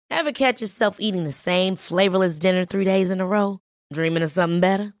Ever catch yourself eating the same flavorless dinner 3 days in a row? Dreaming of something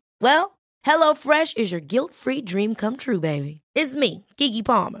better? Well, HelloFresh is your guilt-free dream come true, baby. It's me, Keke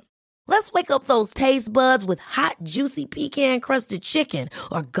Palmer. Let's wake up those taste buds with hot, juicy pecan-crusted chicken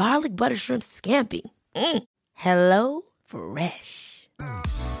or garlic butter shrimp scampi. HelloFresh.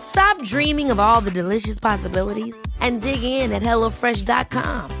 Stop dreaming of all the delicious possibilities and dig in at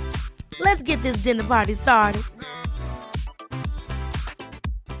HelloFresh.com. Let's get this dinner party started.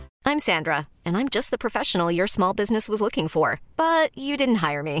 I'm Sandra, and I'm just the professional your small business was looking for. But you didn't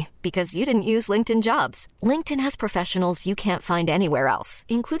hire me because you didn't use LinkedIn Jobs. LinkedIn has professionals you can't find anywhere else,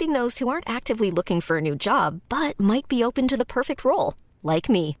 including those who aren't actively looking for a new job, but might be open to the perfect role, like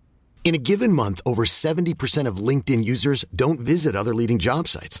me. In a given month, over 70% of LinkedIn users don't visit other leading job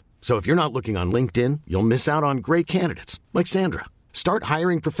sites. So if you're not looking on LinkedIn, you'll miss out on great candidates like Sandra. Start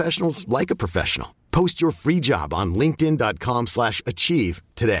hiring professionals like a professional. Post your free job on linkedin.com/achieve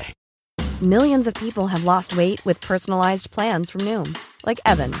today. Millions of people have lost weight with personalized plans from Noom. Like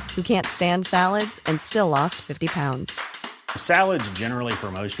Evan, who can't stand salads and still lost 50 pounds. Salads generally for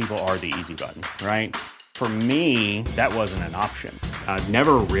most people are the easy button, right? For me, that wasn't an option. I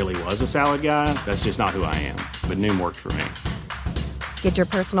never really was a salad guy. That's just not who I am. But Noom worked for me. Get your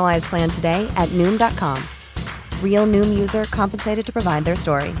personalized plan today at Noom.com. Real Noom user compensated to provide their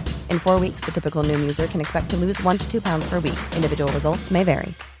story. In 4 weeks, the typical Noom user can expect to lose 1 to 2 pounds per week. Individual results may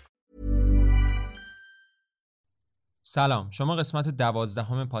vary. سلام، شما قسمت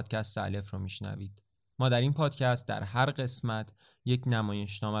 12 پادکست الف رو میشنوید. ما در این پادکست در هر قسمت یک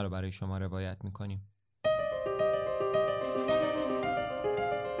نمایشنامه رو برای شما روایت میکنیم.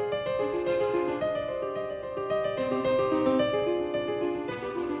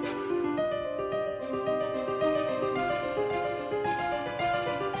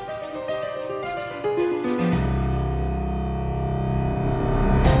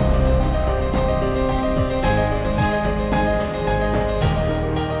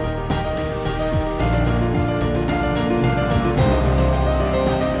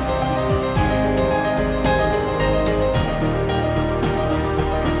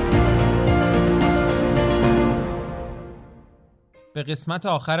 به قسمت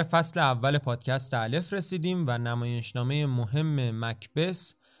آخر فصل اول پادکست الف رسیدیم و نمایشنامه مهم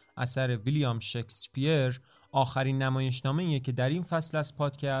مکبث اثر ویلیام شکسپیر آخرین نمایشنامه‌ایه که در این فصل از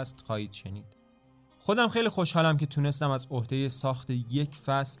پادکست خواهید شنید. خودم خیلی خوشحالم که تونستم از عهده ساخت یک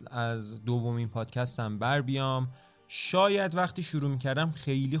فصل از دومین پادکستم بر بیام. شاید وقتی شروع می‌کردم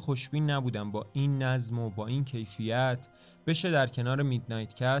خیلی خوشبین نبودم با این نظم و با این کیفیت بشه در کنار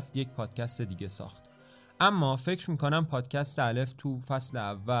میدنایت کست یک پادکست دیگه ساخت. اما فکر میکنم پادکست الف تو فصل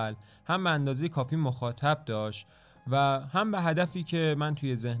اول هم به اندازه کافی مخاطب داشت و هم به هدفی که من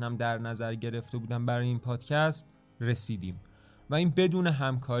توی ذهنم در نظر گرفته بودم برای این پادکست رسیدیم و این بدون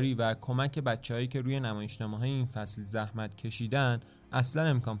همکاری و کمک بچه‌هایی که روی نمایشنامه‌های این فصل زحمت کشیدن اصلا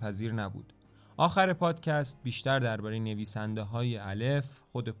امکان پذیر نبود. آخر پادکست بیشتر درباره نویسنده‌های الف،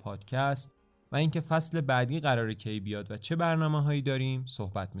 خود پادکست و اینکه فصل بعدی قراره کی بیاد و چه برنامه‌هایی داریم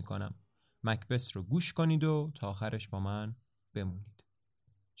صحبت میکنم. مکبث رو گوش کنید و تا آخرش با من بمونید.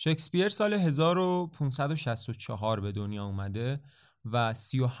 شکسپیر سال 1564 به دنیا اومده و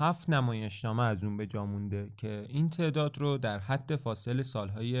 37 نمایشنامه از اون به جا مونده که این تعداد رو در حد فاصل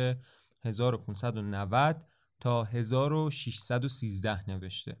سالهای 1590 تا 1613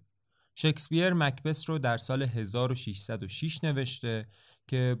 نوشته. شکسپیر مکبث رو در سال 1606 نوشته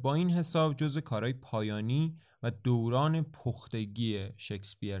که با این حساب جزو کارهای پایانی و دوران پختگی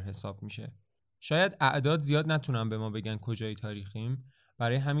شکسپیر حساب میشه. شاید اعداد زیاد نتونم به ما بگن کجای تاریخیم،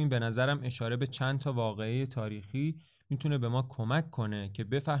 برای همین به نظرم اشاره به چند تا واقعه تاریخی میتونه به ما کمک کنه که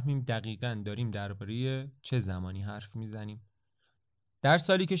بفهمیم دقیقاً داریم درباره چه زمانی حرف میزنیم. در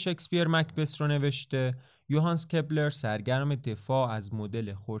سالی که شکسپیر مکبث رو نوشته، یوهانس کپلر سرگرم دفاع از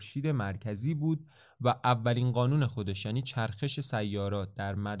مدل خورشید مرکزی بود و اولین قانون خودش یعنی چرخش سیارات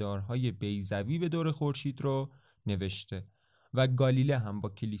در مدارهای بیضوی به دور خورشید رو نوشته و گالیله هم با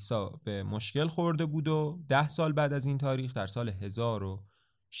کلیسا به مشکل خورده بود و 10 سال بعد از این تاریخ در سال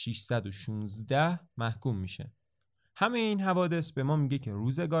 1616 محکوم میشه. همه این حوادث به ما میگه که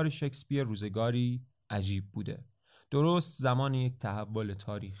روزگار شکسپیر روزگاری عجیب بوده. درست زمان یک تحول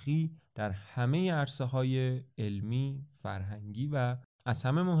تاریخی در همه عرصه‌های علمی، فرهنگی و از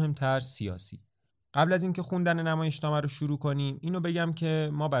همه مهمتر سیاسی. قبل از اینکه خوندن نمایشنامه رو شروع کنیم، اینو بگم که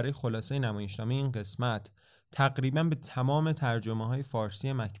ما برای خلاصه نمایشنامه این قسمت تقریباً به تمام ترجمه‌های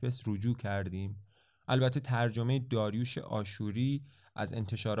فارسی مکبث رجوع کردیم. البته ترجمه داریوش آشوری از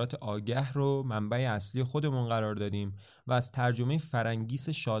انتشارات آگه رو منبع اصلی خودمون قرار دادیم و از ترجمه فرنگیس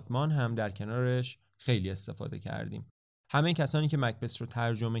شادمان هم در کنارش خیلی استفاده کردیم. همه کسانی که مکبث رو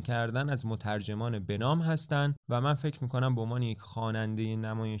ترجمه کردن از مترجمان بنام هستن و من فکر میکنم به عنوان یک خواننده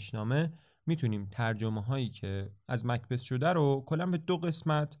نمایشنامه میتونیم ترجمه هایی که از مکبث شده رو کلاً به 2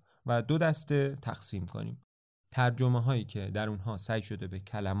 قسمت و 2 دسته تقسیم کنیم. ترجمه هایی که در اونها سعی شده به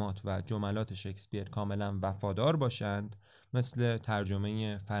کلمات و جملات شکسپیر کاملا وفادار باشند، مثل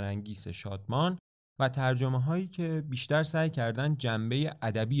ترجمه فرنگیس شادمان، و ترجمه هایی که بیشتر سعی کردن جنبه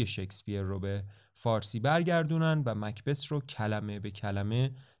ادبی شکسپیر رو به فارسی برگردونن و مکبث رو کلمه به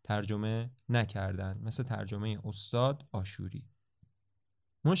کلمه ترجمه نکردن، مثل ترجمه استاد آشوری.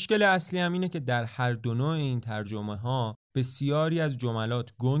 مشکل اصلی هم اینه که در هر دو نوع این ترجمه ها بسیاری از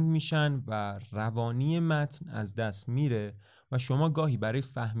جملات گنگ میشن و روانی متن از دست میره و شما گاهی برای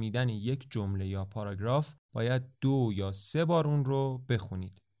فهمیدن یک جمله یا پاراگراف باید 2 یا 3 بار اون رو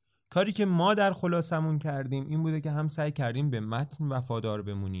بخونید. کاری که ما در خلاصمون کردیم این بوده که هم سعی کردیم به متن وفادار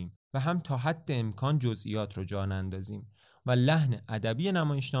بمونیم و هم تا حد امکان جزئیات رو جان اندازیم و لحن ادبی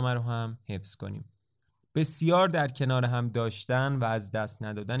نمایشنامه رو هم حفظ کنیم. بسیار در کنار هم داشتن و از دست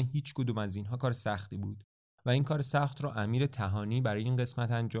ندادن هیچ کدوم از اینها کار سختی بود و این کار سخت رو امیر تهانی برای این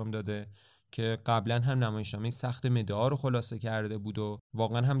قسمت انجام داده که قبلا هم نمایشنامه سخت مدعا رو خلاصه کرده بود و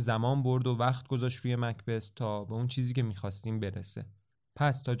واقعا هم زمان برد و وقت گذاشت روی مکبث تا به اون چیزی که می‌خواستیم برسه.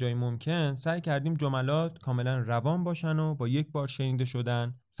 پس تا جای ممکن سعی کردیم جملات کاملا روان باشن و با یک بار شنیده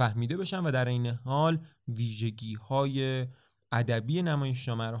شدن فهمیده بشن و در این حال ویژگی‌های ادبی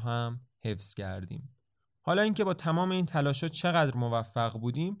نمایشنامه رو هم حفظ کردیم. حالا اینکه با تمام این تلاش‌ها چقدر موفق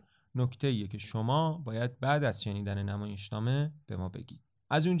بودیم، نکته‌ایه که شما باید بعد از شنیدن نمایشنامه به ما بگید.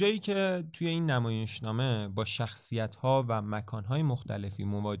 از اونجایی که توی این نمایشنامه با شخصیت‌ها و مکان‌های مختلفی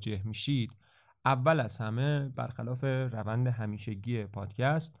مواجه میشید، اول از همه برخلاف روند همیشگی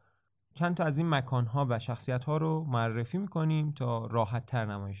پادکست چند تا از این مکان‌ها و شخصیت‌ها رو معرفی می‌کنیم تا راحت‌تر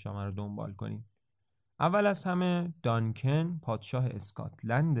نمایشنامه رو دنبال کنیم. اول از همه دانکن پادشاه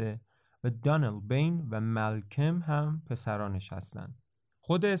اسکاتلنده و دانل بین و مالکم هم پسرانش هستن.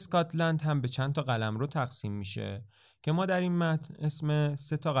 خود اسکاتلند هم به چند تا قلمرو تقسیم میشه که ما در این متن اسم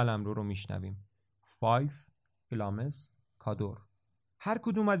 3 تا قلمرو رو میشنویم: فایف، گلامس، کادور. هر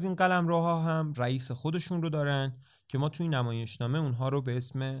کدوم از این قلمروها هم رئیس خودشون رو دارن که ما توی نمایشنامه اونها رو به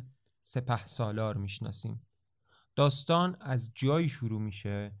اسم سپهسالار میشناسیم. داستان از جایی شروع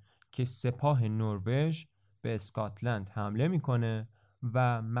میشه که سپاه نروژ به اسکاتلند حمله میکنه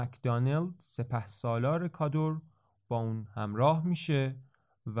و مکدانلد سپهسالار کادور با اون همراه میشه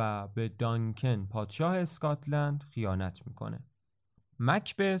و به دانکن پادشاه اسکاتلند خیانت میکنه.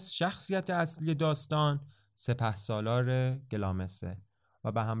 مکبث شخصیت اصلی داستان سپهسالار گلامسه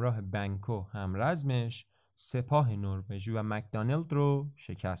و به همراه بنکو همرزمش سپاه نروژ و مکدانلد رو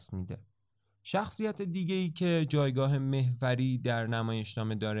شکست میده. شخصیت دیگه‌ای که جایگاه محوری در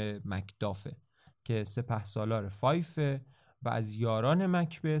نمایشنامه داره مکدافه که سپهسالار فایفه و از یاران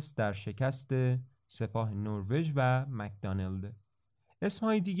مکبث در شکست سپاه نروژ و مکدانلد.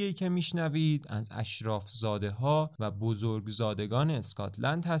 اسمهای دیگه‌ای که میشنوید از اشراف زاده ها و بزرگ زادگان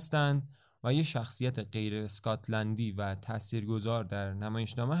اسکاتلند هستند و یه شخصیت غیر اسکاتلندی و تاثیرگذار در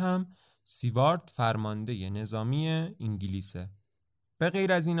نمایشنامه هم سیوارد فرمانده نظامی انگلیسه. به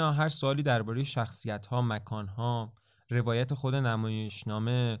غیر از اینا هر سوالی درباره شخصیت‌ها، مکان‌ها، روایت خود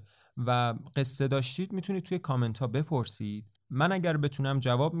نمایشنامه و قصه داشتید میتونید توی کامنت ها بپرسید. من اگر بتونم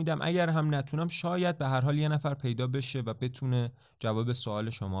جواب میدم، اگر هم نتونم شاید به هر حال یه نفر پیدا بشه و بتونه جواب سوال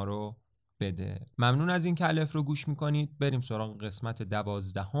شما رو بده. ممنون از این که الف رو گوش میکنید. بریم سراغ قسمت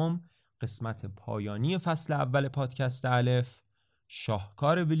 12، قسمت پایانی فصل اول پادکست الف،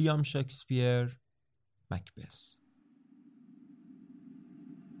 شاهکار ویلیام شکسپیر، مکبث.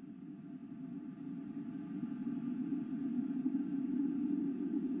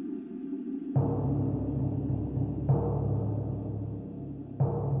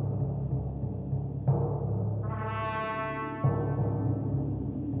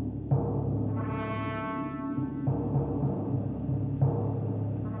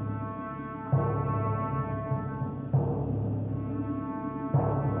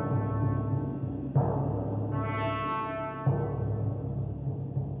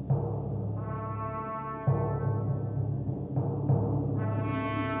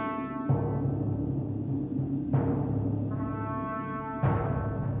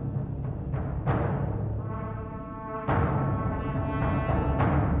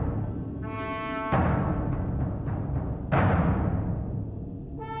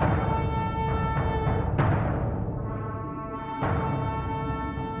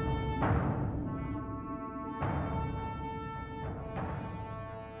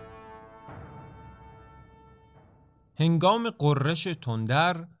 هنگام غرش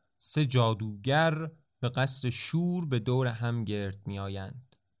تندر 3 جادوگر به قصد شور به دور هم گرد می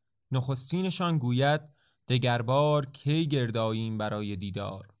آیند. نخستینشان گوید دگربار کی گرداییم برای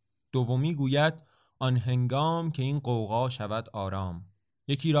دیدار. دومی گوید آن هنگام که این غوغا شود آرام.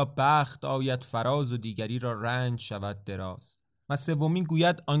 یکی را بخت آید فراز و دیگری را رنج شود دراز. و سومی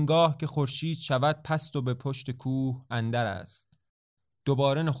گوید آنگاه که خورشید شود پست و به پشت کوه اندر است.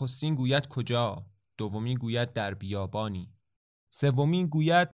 دوباره نخستین گوید کجا؟ دومی گوید در بیابانی. سومی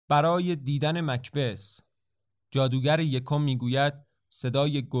گوید برای دیدن مکبث. جادوگر یکم میگوید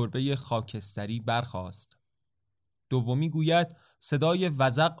صدای گربه خاکستری برخاست. دومی گوید صدای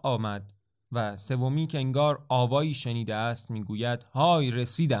وزغ آمد و سومی که انگار آوایی شنیده است میگوید های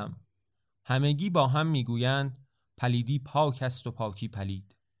رسیدم. همگی با هم میگویند پلیدی پاک است و پاکی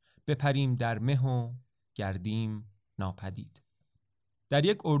پلید، بپریم در مه و گردیم ناپدید. در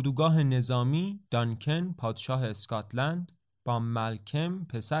یک اردوگاه نظامی دانکن پادشاه اسکاتلند با مالکم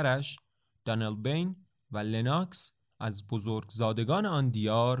پسرش، دانلبین و لناکس از بزرگزادگان آن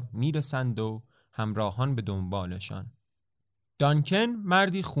دیار میرسند و همراهان به دنبالشان. دانکن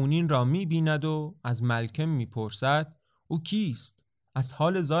مردی خونین را میبیند و از مالکم میپرسد او کیست؟ از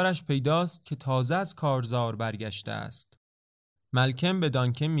حال زارش پیداست که تازه از کارزار برگشته است. مالکم به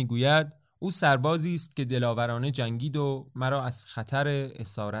دانکن میگوید او سربازی است که دلاورانه جنگید و مرا از خطر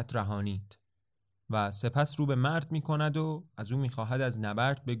اسارت رهانید و سپس رو به مرد میکند و از او میخواهد از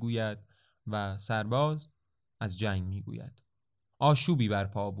نبرد بگوید و سرباز از جنگ میگوید. آشوبی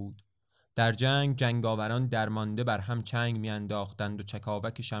برپا بود. در جنگ جنگاوران درمانده بر هم چنگ میانداختند و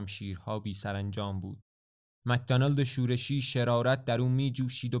چکاوک شمشیرها بی سرانجام بود. مکدونالد شورشی شرارت در او می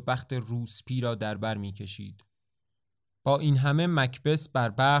جوشید و بخت روسپی را در بر می کشید. با این همه مکبث بر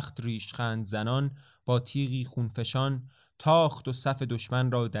بخت ریشخند زنان با تیغی خونفشان تاخت و صف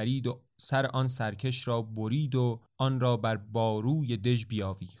دشمن را درید و سر آن سرکش را برید و آن را بر باروی دژ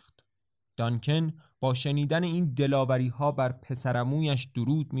بیاویخت. دانکن با شنیدن این دلاوری ها بر پسرعمویش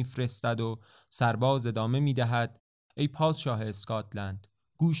درود میفرستد و سرباز ادامه میدهد ای پادشاه اسکاتلند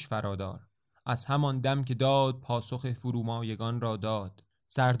گوش فرادار. از همان دم که داد پاسخ فرومایگان را داد.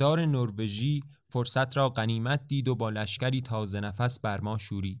 سردار نروژی فرصت را غنیمت دید و با لشکری تازه نفس بر ما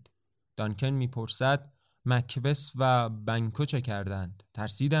شورید. دانکن میپرسد مکبث و بنکو چه کردند؟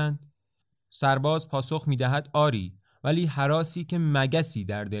 ترسیدند؟ سرباز پاسخ میدهد آری، ولی هراسی که مگسی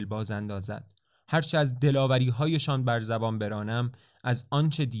در دل باز اندازد. هرچه از دلاوری هایشان بر زبان برانم از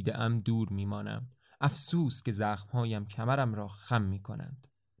آنچه دیدم دور میمانم. افسوس که زخمهایم کمرم را خم میکنند.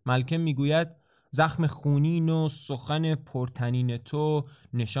 مالکم میگوید زخم خونین و سخن پرتنین تو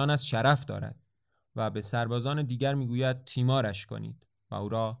نشان از شرف دارد و به سربازان دیگر میگوید تیمارش کنید و او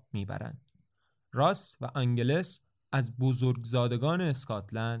را میبرند. راس و انگلس از بزرگزادگان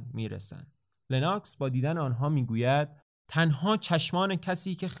اسکاتلند میرسند. لناکس با دیدن آنها میگوید تنها چشمان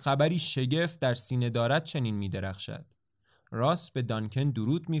کسی که خبری شگفت در سینه دارد چنین میدرخشد. راس به دانکن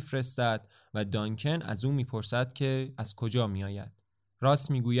درود میفرستد و دانکن از او میپرسد که از کجا میآید.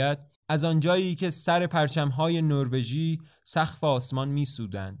 راس میگوید از آنجایی که سر پرچم‌های نروژی سقف آسمان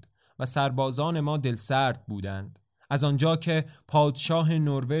میسودند و سربازان ما دلسرد بودند. از آنجا که پادشاه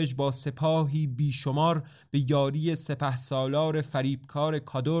نروژ با سپاهی بیشمار به یاری سپهسالار فریبکار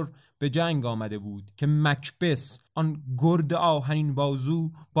کادور به جنگ آمده بود که مکبث آن گرد آهنین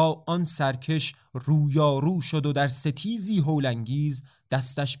بازو با آن سرکش رویارو شد و در ستیزی هولانگیز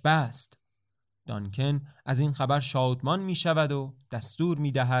دستش بست. دانکن از این خبر شادمان می شود و دستور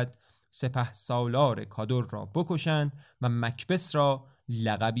می دهد سپهسالار کادور را بکشند و مکبث را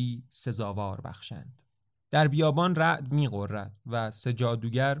لقبی سزاوار بخشند. در بیابان رعد می غرد و سه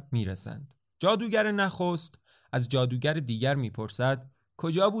جادوگر می رسند. جادوگر نخست از جادوگر دیگر می پرسد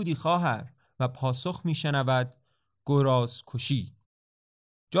کجا بودی خواهر؟ و پاسخ می شنود گراز کشی.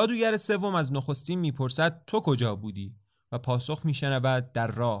 جادوگر سوم از نخستین می پرسد تو کجا بودی؟ و پاسخ می شنود در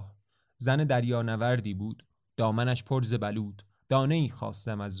راه. زن دریانوردی بود، دامنش پر ز بلود. دانه ای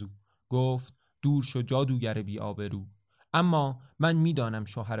خواستم از او، گفت دور شو جادوگر بی آبرو. اما من می دانم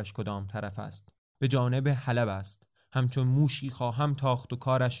شوهرش کدام طرف است، به جانب حلب است. همچون موشی خواهم تاخت و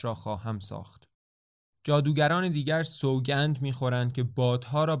کارش را خواهم ساخت. جادوگران دیگر سوگند می‌خورند که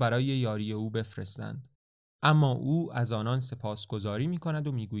بادها را برای یاری او بفرستند، اما او از آنان سپاسگزاری می‌کند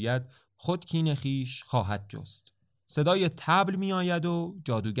و می‌گوید خود کین خویش خواهد جست. صدای طبل می‌آید و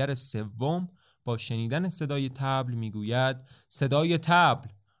جادوگر سوم با شنیدن صدای طبل می‌گوید صدای طبل،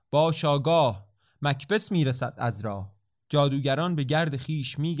 باش آگاه، مکبث می‌رسد از راه. جادوگران به گرد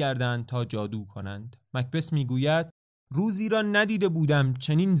خیش می‌گردند تا جادو کنند. مکبث می‌گوید روزی را ندیده بودم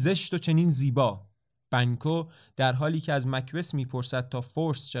چنین زشت و چنین زیبا. بنکو در حالی که از مکبث می‌پرسد تا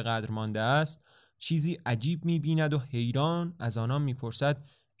فرس چقدر مانده است، چیزی عجیب می‌بیند و حیران از آنان می‌پرسد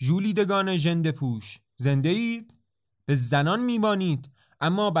ژولیدگان ژنده پوش، زنده اید؟ به زنان میبانید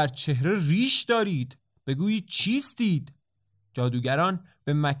اما بر چهره ریش دارید، بگویید چیستید؟ جادوگران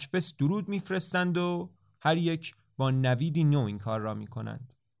به مکبث درود میفرستند و هر یک با نویدی نو این کار را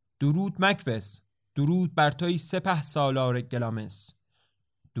میکنند. درود مکبث، درود بر توی سپه سالار گلامس.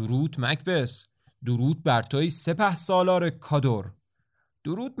 درود مکبث، درود بر توی سپه سالار کادور.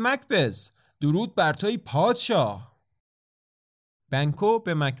 درود مکبث، درود بر توی پادشاه. بنکو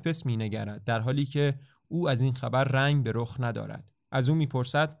به مکبث مینگرد در حالی که او از این خبر رنگ به رخ ندارد. از او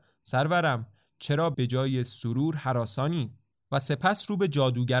میپرسد سرورم چرا به جای سرور هراسانید؟ و سپس رو به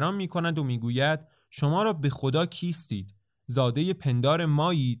جادوگران میکند و میگوید شما را به خدا کیستید؟ زاده پندار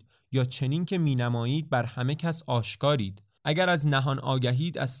مایید یا چنین که مینمایید بر همه کس آشکارید؟ اگر از نهان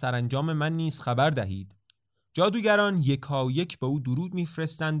آگهید از سرانجام من نیز خبر دهید. جادوگران یکایک به او درود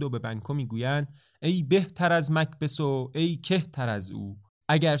میفرستند و به بنکو میگویند ای بهتر از مکبث و ای کهتر از او.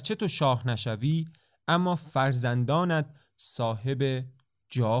 اگرچه تو شاه نشوی اما فرزندانت صاحب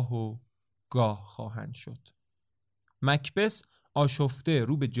جاه و گاه خواهند شد. مکبث آشفته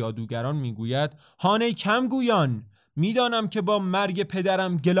رو به جادوگران میگوید هان ای کم گویان، میدانم که با مرگ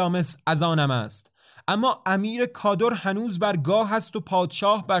پدرم گلامس از آنم است، اما امیر کادور هنوز بر گاه است و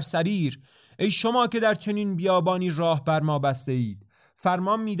پادشاه بر سریر. ای شما که در چنین بیابانی راه بر ما بسته اید،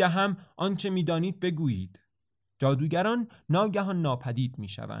 فرمان میدهم آنچه میدانید بگویید. جادوگران ناگهان ناپدید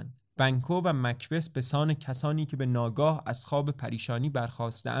میشوند. بنکو و مکبث به سان کسانی که به ناگاه از خواب پریشانی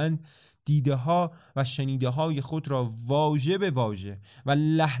برخاستند دیده ها و شنیده های خود را واژه به واژه و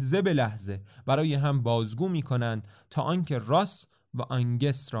لحظه به لحظه برای هم بازگو می کنند تا آنکه راس و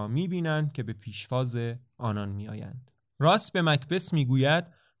آنگس را می بینند که به پیشواز آنان می آیند. راس به مکبث می گوید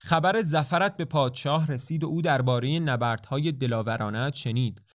خبر ظفرت به پادشاه رسید و او درباره نبردهای دلاورانه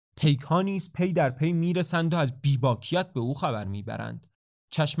شنید. پیکانیست پی در پی می رسند و از بیباکیت به او خبر می برند.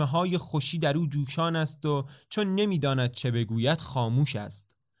 چشمه های خوشی در او جوشان است و چون نمی داند چه بگوید خاموش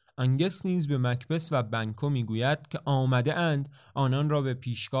است. آنگس نیز به مکبث و بنکو میگوید که آمده اند آنان را به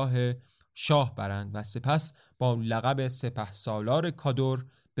پیشگاه شاه برند و سپس با لقب سپهسالار کادور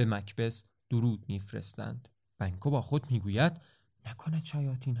به مکبث درود میفرستند. بنکو با خود میگوید نکند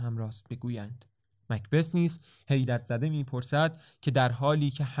شیاطین هم راست بگویند. مکبث نیز حیرت زده میپرسد که در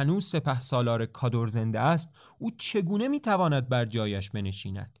حالی که هنوز سپهسالار کادور زنده است او چگونه میتواند بر جایش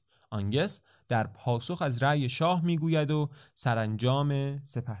بنشیند. آنگس در پاسخ از رأی شاه میگوید و سرانجام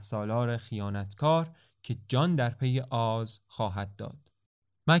سپهسالار خیانتکار که جان در پی آز خواهد داد.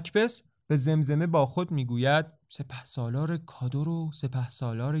 مکبث به زمزمه با خود میگوید سپهسالار کادور و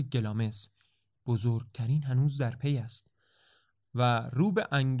سپهسالار گلامس بزرگترین هنوز در پی است و رو به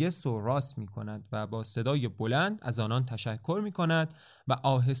آنگس و راس میکند و با صدای بلند از آنان تشکر میکند و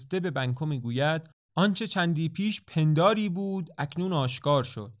آهسته به بنکو میگوید آنچه چندی پیش پنداری بود اکنون آشکار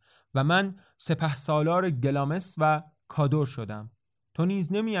شد و من سپهسالار گلامس و کادور شدم. تو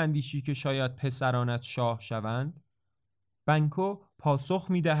نیز نمی اندیشی که شاید پسرانت شاه شوند؟ بنکو پاسخ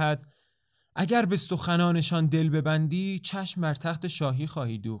می دهد اگر به سخنانشان دل ببندی چشم بر تخت شاهی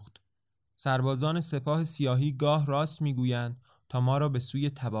خواهی دوخت. سربازان سپاه سیاهی گاه راست می گویند تا ما را به سوی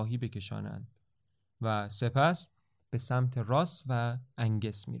تباهی بکشانند و سپس به سمت راس و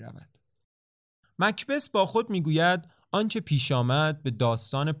آنگس می رود. مکبث با خود می گوید آنچه پیش آمد به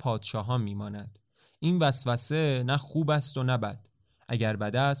داستان پادشاهان میماند. این وسوسه نه خوب است و نه بد. اگر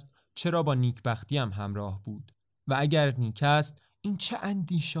بد است چرا با نیکبختی هم همراه بود؟ و اگر نیک است این چه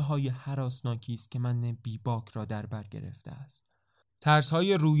اندیشه های هراسناکی است که من بیباک را در بر گرفته است؟ ترس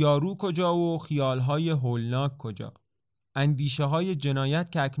های رویارو کجا و خیال های هولناک کجا؟ اندیشه های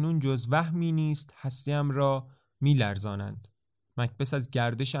جنایت که اکنون جز وهمی نیست هستیم را میلرزانند. مکبث از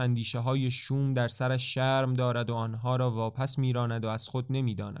گردش اندیشه های شوم در سرش شرم دارد و آنها را واپس میراند و از خود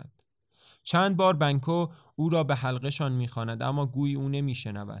نمیداند. چند بار بنکو او را به حلقشان میخواند اما گویی او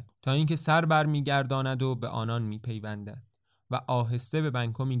نمیشنود تا اینکه سر بر میگرداند و به آنان میپیوندد و آهسته به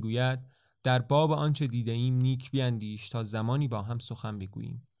بنکو میگوید در باب آنچه دیده ایم نیک بیندیش تا زمانی با هم سخن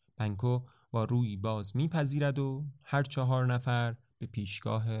بگوییم. بنکو با روی باز میپذیرد و هر 4 نفر به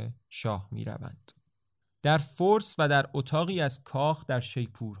پیشگاه شاه میروند. در فورس و در اتاقی از کاخ در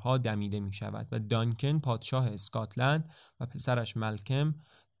شیپورها دمیده می شود و دانکن پادشاه اسکاتلند و پسرش ملکم،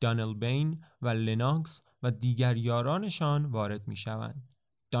 دانلبین و لناکس و دیگر یارانشان وارد می شوند.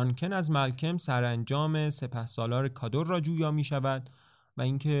 دانکن از ملکم سرانجام سپهسالار کادور را جویا می شود و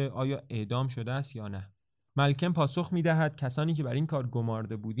اینکه آیا اعدام شده است یا نه. ملکم پاسخ می دهد کسانی که بر این کار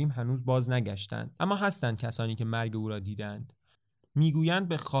گمارده بودیم هنوز باز نگشتند، اما هستند کسانی که مرگ او را دیدند. میگویند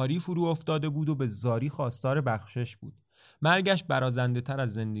به خاری فرو افتاده بود و به زاری خواستار بخشش بود. مرگش برازنده تر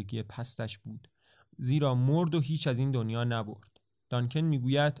از زندگی پستش بود، زیرا مرد و هیچ از این دنیا نبرد. دانکن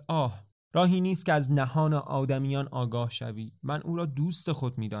میگوید آه راهی نیست که از نهان آدمیان آگاه شوی. من او را دوست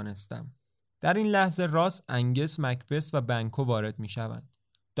خود می‌دانستم. در این لحظه راس، انگس، مکبث و بنکو وارد می‌شوند.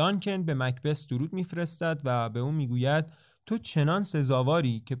 دانکن به مکبث درود می‌فرستد و به او می‌گوید تو چنان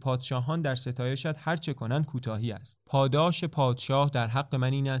سزاواری که پادشاهان در ستایشت هر چه کنند کوتاهی است. پاداش پادشاه در حق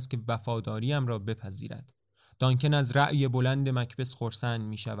من این است که وفاداریم را بپذیرد. دانکن از رأی بلند مکبث خرسند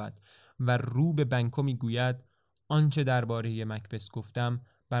می‌شود و رو به بنکو می‌گوید آنچه درباره مکبث گفتم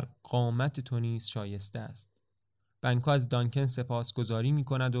بر قامت تو نیز شایسته است. بنکو از دانکن سپاسگزاری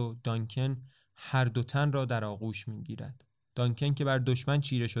می‌کند و دانکن هر دو تن را در آغوش می‌گیرد. دانکن که بر دشمن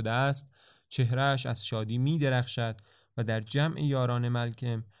چیره شده است، چهرهش از شادی می‌درخشد و در جمع یاران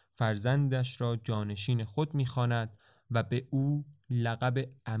ملکم فرزندش را جانشین خود می‌خواند و به او لقب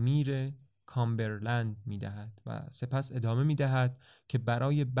امیر کامبرلند می‌دهد و سپس ادامه می‌دهد که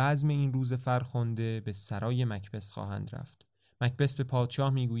برای بزم این روز فرخنده به سرای مکبث خواهند رفت. مکبث به پادشاه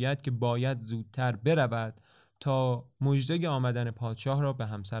می‌گوید که باید زودتر برود تا مژده آمدن پادشاه را به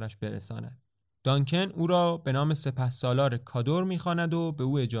همسرش برساند. دانکن او را به نام سپهسالار کادور می‌خواند و به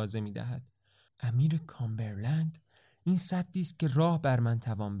او اجازه می‌دهد. امیر کامبرلند، این سدی است که راه بر من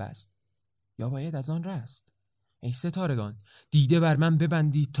توان بست، یا باید از آن رست؟ ای ستارگان، دیده بر من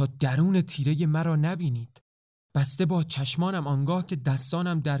ببندید تا درون تیره مرا نبینید. بسته با چشمانم آنگاه که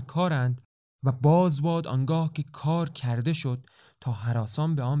دستانم در کارند و باز باد آنگاه که کار کرده شد تا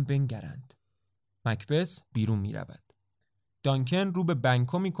هراسان به آن بنگرند. مکبث بیرون می رود. دانکن رو به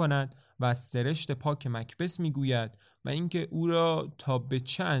بنکو می کند و از سرشت پاک مکبث می گوید و اینکه او را تا به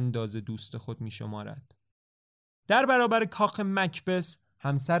چه اندازه دوست خود می شمارد. در برابر کاخ مکبث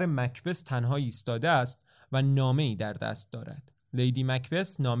همسر مکبث تنها ایستاده است و نامه‌ای در دست دارد. لیدی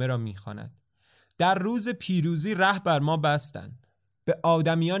مکبث نامه را می‌خواند. در روز پیروزی ره بر ما بستند، به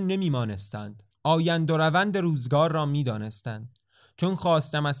آدمیان نمی‌مانستند، آیند و روند روزگار را می‌دانستند. چون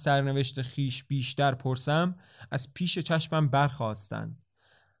خواستم از سرنوشت خیش بیشتر پرسم، از پیش چشمم برخاستند.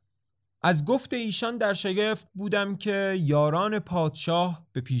 از گفت ایشان در شگفت بودم که یاران پادشاه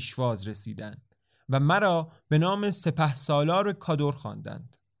به پیشواز رسیدند و مرا به نام سپهسالار کادور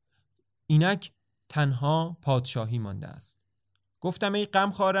خواندند. اینک تنها پادشاهی مانده است. گفتم ای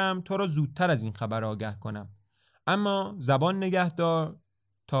غمخوارم تو را زودتر از این خبر آگه کنم، اما زبان نگهدار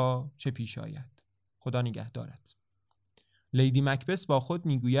تا چه پیش آید. خدا نگهدارت. لیدی مکبث با خود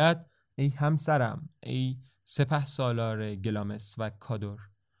میگوید ای همسرم، ای سپهسالار گلامس و کادور،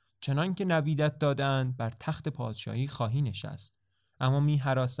 چنان که نویدت دادند بر تخت پادشاهی خواهی نشست، اما می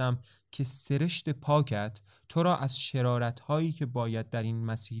هراسم که سرشت پاکت تو را از شرارت‌هایی که باید در این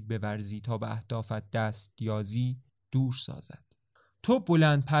مسیر بورزی تا به اهدافت دست یازی دور سازد. تو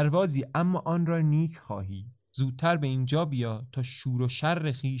بلند پروازی اما آن را نیک خواهی. زودتر به اینجا بیا تا شور و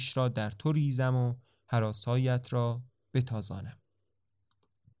شر خیش را در تو ریزم و هراسایت را بتازانم.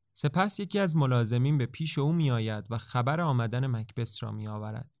 سپس یکی از ملازمین به پیش او می آید و خبر آمدن مکبث را می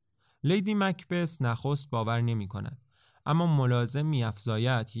آورد. لیدی مکبث نخست باور نمی کند، اما ملازم می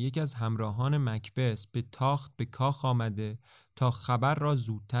افزاید که یکی از همراهان مکبث به تاخت به کاخ آمده تا خبر را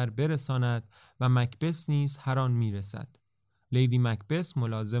زودتر برساند و مکبث نیز هر آن می رسد. لیدی مکبث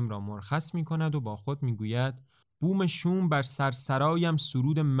ملازم را مرخص می کند و با خود می گوید بوم شوم بر سرسرایم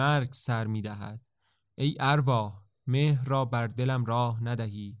سرود مرگ سر می دهد. ای ارواح، مهر را بر دلم راه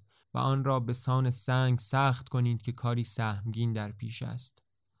ندهی و آن را به سان سنگ سخت کنید که کاری سهمگین در پیش است.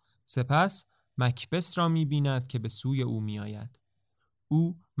 سپس مکبث را می بیند که به سوی او می آید.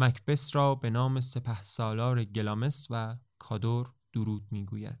 او مکبث را به نام سپهسالار گلامس و کادور درود می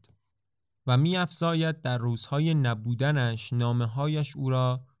گوید و می افزاید در روزهای نبودنش نامه‌هایش او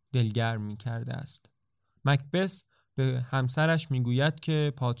را دلگرم می کرده است. مکبث به همسرش می گوید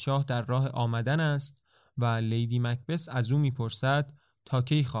که پادشاه در راه آمدن است و لیدی مکبث از او می پرسد تا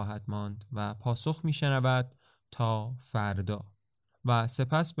کی خواهد ماند و پاسخ می شنود تا فردا و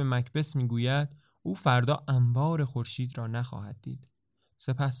سپس به مکبث می گوید او فردا انوار خورشید را نخواهد دید.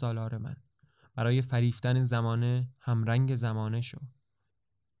 سپهسالار من، برای فریفتن زمانه همرنگ زمانه شو.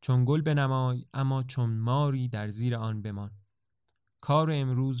 چون گل بنمای اما چون ماری در زیر آن بمان. کار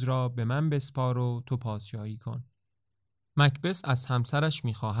امروز را به من بسپار و تو پادشاهی کن. مکبث از همسرش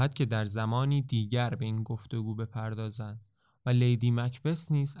می‌خواهد که در زمانی دیگر به این گفتگو بپردازند و لیدی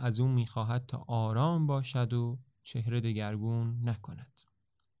مکبث نیز از او می‌خواهد تا آرام باشد و چهره دگرگون نکند.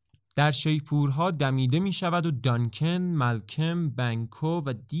 در شیپورها دمیده می شود و دانکن، ملکم، بنکو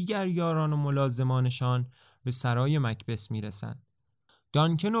و دیگر یاران و ملازمانشان به سرای مکبث می رسند.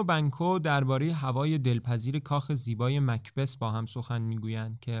 دانکن و بنکو درباره هوای دلپذیر کاخ زیبای مکبث با هم سخن می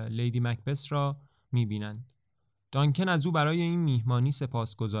گویند که لیدی مکبث را می بینند. دانکن از او برای این میهمانی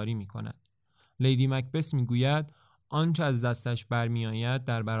سپاسگزاری می کند. لیدی مکبث می گوید آنچه از دستش برمی آید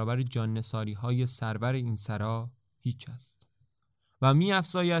در برابر جان‌نثاری های سرور این سرا هیچ است و می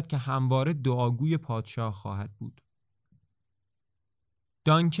افزاید که همواره دعاگوی پادشاه خواهد بود.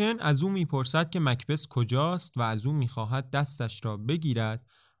 دانکن از او می پرسد که مکبث کجاست و از او می خواهد دستش را بگیرد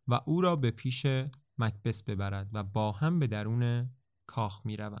و او را به پیش مکبث ببرد و با هم به درون کاخ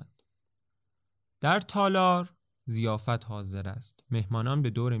می روند. در تالار ضیافت حاضر است. مهمانان به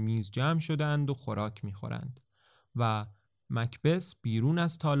دور میز جمع شدند و خوراک می خورند و مکبث بیرون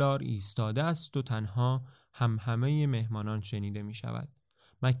از تالار ایستاده است و تنها همه مهمانان شنیده می شود.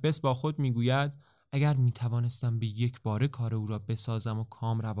 مکبث با خود می گوید اگر می توانستم به یک باره کار او را بسازم و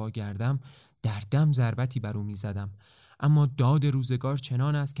کام روا گردم در دم ضربتی بر او می زدم. اما داد روزگار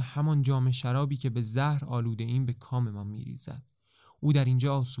چنان است که همان جام شرابی که به زهر آلوده این به کام ما می ریزد. او در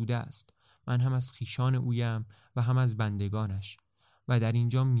اینجا آسوده است. من هم از خیشان اویم و هم از بندگانش و در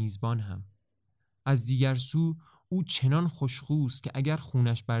اینجا میزبان هم. از دیگر سو او چنان خوشخوست که اگر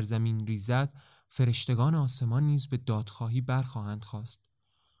خونش بر زمین ریزد فرشتگان آسمان نیز به دادخواهی برخواهند خواست.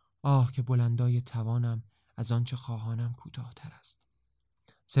 آه که بلندای توانم از آنچه خواهانم کوتاه‌تر است.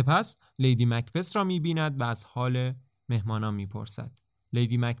 سپس لیدی مکبث را می‌بیند و از حال مهمانان می‌پرسد.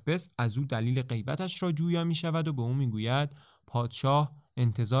 لیدی مکبث از او دلیل غیبتش را جویا می‌شود و به او می‌گوید پادشاه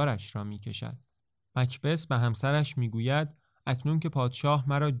انتظارش را می‌کشد. مکبث به همسرش می‌گوید اکنون که پادشاه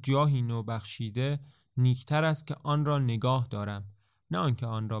مرا جاهی نو بخشیده نیکتر است که آن را نگاه دارم نه آنکه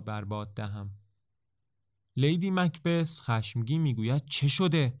آن را برباد دهم. لیدی مکبث خشمگین میگوید چه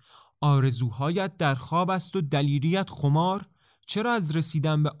شده؟ آرزوهایت در خواب است و دلیریت خمار؟ چرا از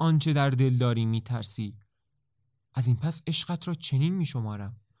رسیدن به آنچه در دل داری میترسی؟ از این پس عشقت را چنین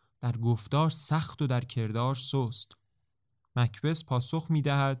میشمارم، در گفتار سخت و در کردار سست. مکبث پاسخ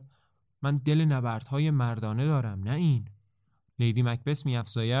میدهد من دل نبردهای مردانه دارم نه این. لیدی مکبث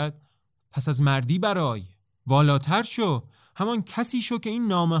میافزاید پس از مردی برای والاتر شو، همان کسی شو که این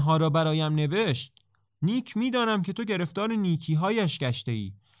نامه ها را برایم نوشت. نیک میدانم که تو گرفتار نیکی هایش گشته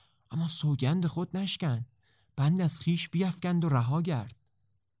ای، اما سوگند خود نشکن، بند از خیش بیفکند و رها گرد.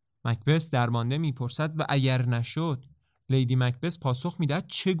 مکبث درمانده میپرسد و اگر نشد؟ لیدی مکبث پاسخ میدهد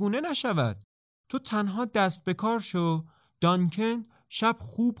چگونه نشود؟ تو تنها دست به کار شو، دانکن شب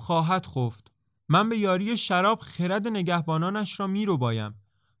خوب خواهد خفت. من به یاری شراب خرد نگهبانانش را میرو بایم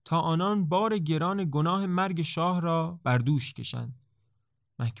تا آنان بار گران گناه مرگ شاه را بر دوش کشند.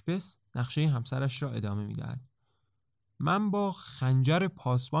 مکبث نقشه همسرش را ادامه میدهد. من با خنجر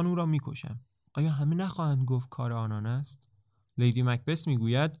پاسبان او را میکشم. آیا همه نخواهند گفت کار آنان است؟ لیدی مکبث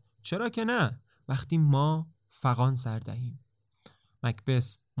میگوید چرا که نه، وقتی ما فغان سر دهیم.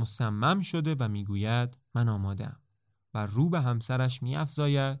 مکبث مصمم شده و میگوید من آماده‌ام و رو به همسرش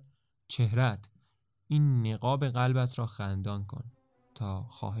میافزاید چهرت این نقاب قلبت را خندان کن تا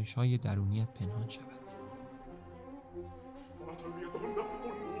خواهش‌های درونیت پنهان شود.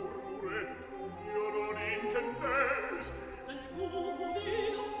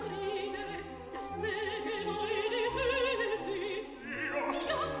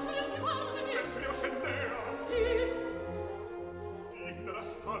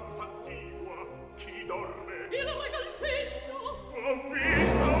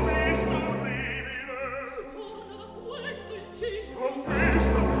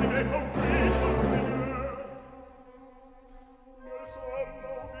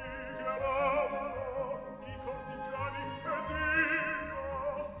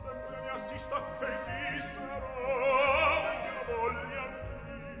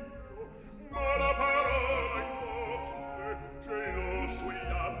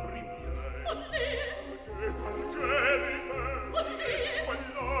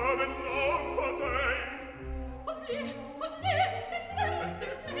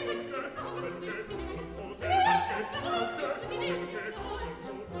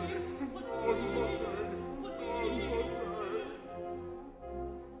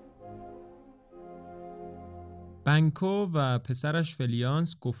 بنکو و پسرش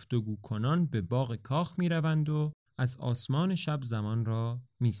فلیانس گفتگو کنان به باغ کاخ می روند و از آسمان شب زمان را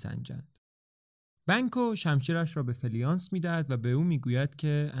می سنجند. بنکو شمشیرش را به فلیانس می دهد و به او می گوید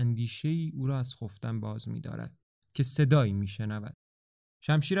که اندیشه‌ای او را از خفتن باز می دارد که صدایی می شنود.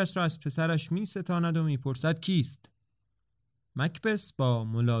 شمشیرش را از پسرش می ستاند و می پرسد کیست؟ مکبث با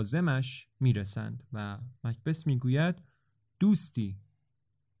ملازمش می رسند و مکبث می گوید دوستی.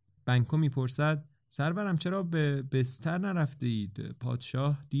 بنکو می پرسد سرورم چرا به بستر نرفته اید؟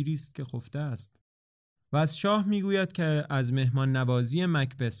 پادشاه دیریست که خفته است. و از شاه میگوید که از مهمان نوازی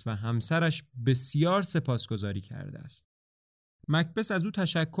مکبث و همسرش بسیار سپاسگزاری کرده است. مکبث از او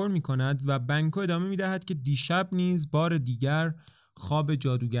تشکر میکند و بنکو ادامه میدهد که دیشب نیز بار دیگر خواب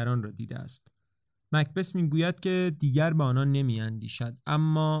جادوگران را دیده است. مکبث میگوید که دیگر به آنان نمیاندیشد،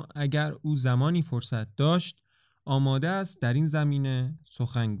 اما اگر او زمانی فرصت داشت آماده است در این زمینه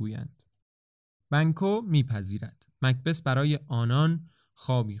سخن گویند. بنکو میپذیرد. مکبث برای آنان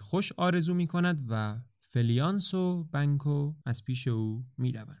خوابی خوش آرزو میکند و فلیانس و بنکو از پیش او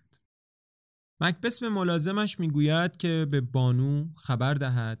میروند. مکبث به ملازمش میگوید که به بانو خبر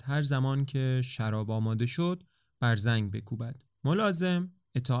دهد هر زمان که شراب آماده شد بر زنگ بکوبد. ملازم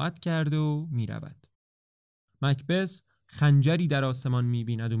اطاعت کرده و میرود. مکبث خنجری در آسمان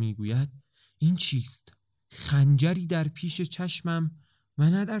میبیند و میگوید این چیست؟ خنجری در پیش چشمم و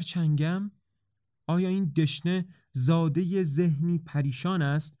نه در چنگم؟ آیا این دشنه زاده ذهنی پریشان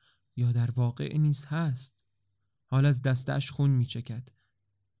است یا در واقع نیز هست؟ حال از دستش خون میچکد.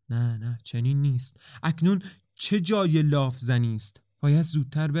 نه چنین نیست. اکنون چه جای لاف زنی است؟ باید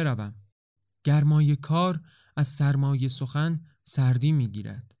زودتر بروم. گرمای کار از سرمای سخن سردی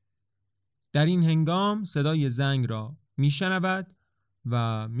میگیرد. در این هنگام صدای زنگ را میشنود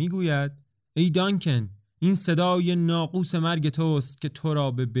و میگوید ای دانکن، این صدای ناقوس مرگ توست که تو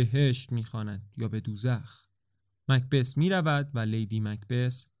را به بهشت میخواند یا به دوزخ. مکبث میرود و لیدی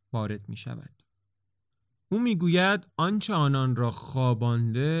مکبث وارد میشود. او میگوید آنچه آنان را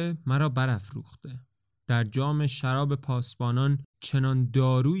خوابانده مرا برافروخته. در جام شراب پاسبانان چنان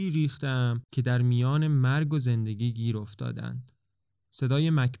دارویی ریختم که در میان مرگ و زندگی گیر افتادند. صدای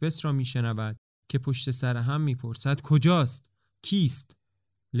مکبث را میشنود که پشت سر هم میپرسد کجاست؟ کیست؟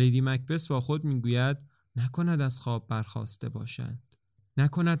 لیدی مکبث با خود میگوید نکند از خواب برخاسته باشد.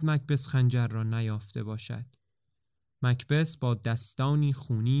 نکند مکبث خنجر را نیافته باشد. مکبث با دستانی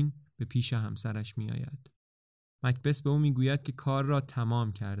خونین به پیش همسرش میآید. مکبث به او میگوید که کار را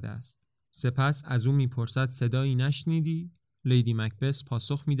تمام کرده است. سپس از او میپرسد صدایی نشنیدی؟ لیدی مکبث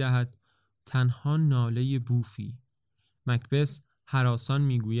پاسخ میدهد تنها ناله بوفی. مکبث هراسان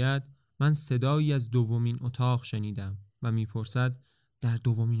میگوید من صدایی از دومین اتاق شنیدم و میپرسد در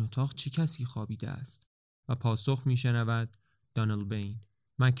دومین اتاق چه کسی خوابیده است؟ و پاسخ میشنود دانل بین.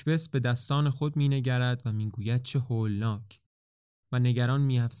 مکبث به دستان خود مینگرد و میگوید چه هولناک. و نگران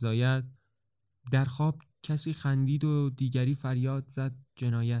میافزاید در خواب کسی خندید و دیگری فریاد زد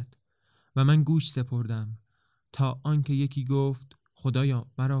جنایت. و من گوش سپردم تا آنکه یکی گفت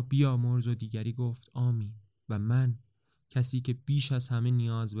خدایا مرا بیامرز و دیگری گفت آمین. و من، کسی که بیش از همه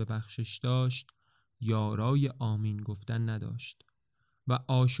نیاز به بخشش داشت، یارای آمین گفتن نداشت. و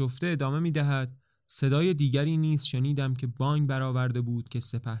آشفته ادامه میدهد صدای دیگری نیز شنیدم که بانگ برآورده بود که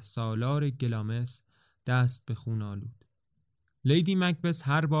سپهسالار گلامس دست به خون آلود. لیدی مکبث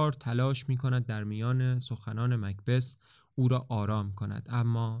هر بار تلاش می کند در میان سخنان مکبث او را آرام کند،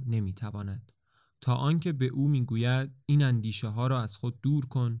 اما نمی تواند، تا آنکه به او می گوید این اندیشه ها را از خود دور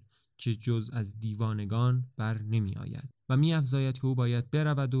کن که جز از دیوانگان بر نمی آید و می افزاید که او باید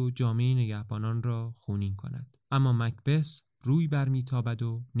برود و جامعه نگهبانان را خونین کند. اما مکبث روی بر می تابد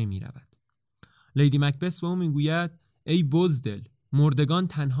و نمی رود. لیدی مکبث به او می گوید ای بزدل، مردگان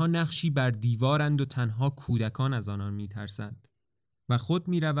تنها نقشی بر دیوارند و تنها کودکان از آنان می ترسند. و خود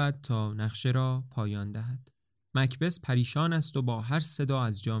می رود تا نقشه را پایان دهد. مکبث پریشان است و با هر صدا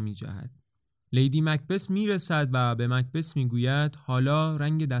از جا می جهد. لیدی مکبث می رسد و به مکبث می گوید حالا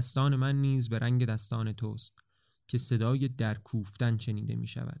رنگ دستان من نیز به رنگ دستان توست که صدای در کوفتن شنیده می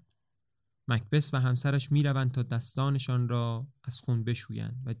شود. مکبث و همسرش می روند تا دستانشان را از خون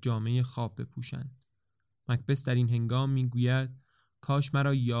بشویند و جامه خواب بپوشند. مکبث در این هنگام می گوید کاش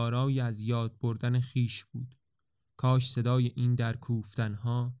مرا یارای از یاد بردن خیش بود. کاش صدای این در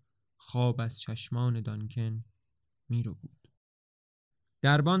کوفتنها خواب از چشمان دانکن می رو بود.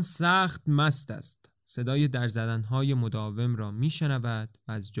 دربان سخت مست است. صدای در زدنهای مداوم را می شنود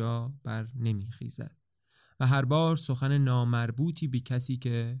و از جا بر نمی خیزد و هر بار سخن نامربوطی به کسی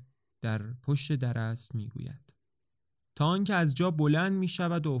که در پشت در است می گوید، تا آنکه از جا بلند می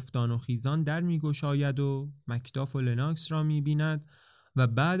شود و افتان و خیزان در می گشاید و مکداف و لناکس را می بیند و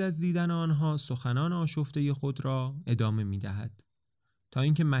بعد از دیدن آنها سخنان آشفته خود را ادامه می دهد، تا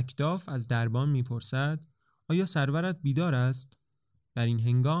اینکه مکداف از دربان می پرسد آیا سرورت بیدار است؟ در این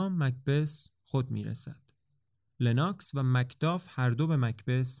هنگام مکبث خود می رسد. لناکس و مکداف هر دو به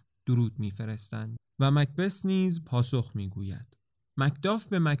مکبث درود می فرستند و مکبث نیز پاسخ می گوید. مکداف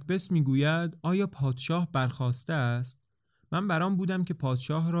به مکبث می گوید آیا پادشاه برخاسته است؟ من برام بودم که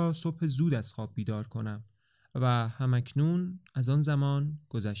پادشاه را صبح زود از خواب بیدار کنم و همکنون از آن زمان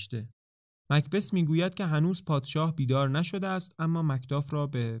گذشته. مکبث می گوید که هنوز پادشاه بیدار نشده است، اما مکداف را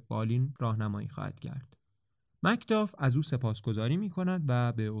به بالین راهنمایی خواهد کرد. مکداف از او سپاسگزاری می کند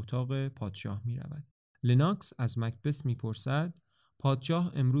و به اتاق پادشاه می رود. لناکس از مکبث می پرسد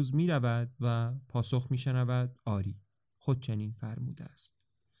پادشاه امروز می رود و پاسخ می شنود آری، خود چنین فرموده است.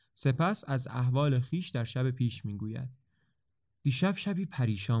 سپس از احوال خیش در شب پیش میگوید. دیشب شبی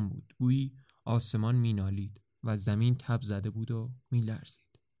پریشان بود، گویی آسمان مینالید و زمین تب زده بود و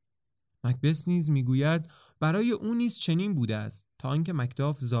میلرزید. مکبث نیز میگوید برای او نیز چنین بوده است، تا آنکه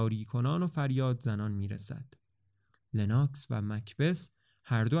مکداف زاری کنان و فریاد زنان میرسد. لناکس و مکبث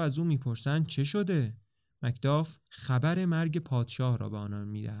هر دو از او میپرسند چه شده؟ مکداف خبر مرگ پادشاه را به آنان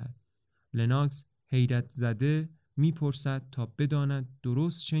میدهد. لناکس حیرت زده میپرسد تا بداند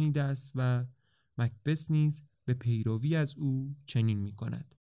درست شنیده است و مکبث نیز به پیروی از او چنین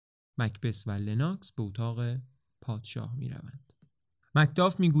میکند. مکبث و لناکس به اتاق پادشاه میروند.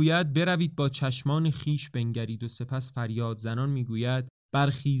 مکداف میگوید بروید با چشمان خیش بنگرید و سپس فریاد زنان میگوید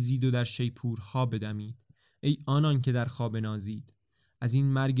برخیزید و در شیپورها بدمید. ای آنان که در خواب نازید، از این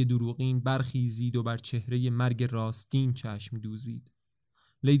مرگ دروغین برخیزید و بر چهره مرگ راستین چشم دوزید.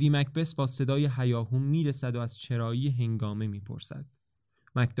 لیدی مکبث با صدای هیاهو میرسد و از چرایی هنگامه میپرسد.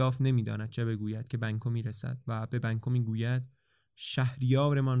 مکداف نمیداند چه بگوید که بنکو میرسد و به بنکو میگوید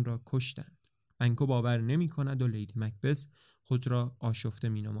شهریارمان را کشتند. بنکو باور نمی کند و لیدی مکبث خود را آشفته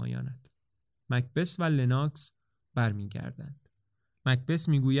می نمایاند. مکبث و لناکس برمیگردند. مکبث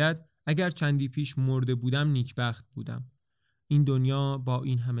میگوید اگر چندی پیش مرده بودم نیکبخت بودم. این دنیا با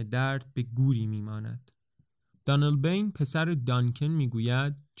این همه درد به گوری میماند. دانلبین پسر دانکن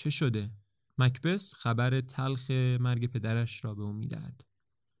میگوید چه شده؟ مکبث خبر تلخ مرگ پدرش را به او میدهد.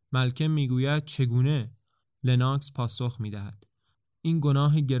 ملکم میگوید چگونه؟ لناکس پاسخ میدهد این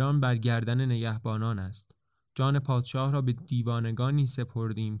گناه گران بر گردن نگهبانان است. جان پادشاه را به دیوانگانی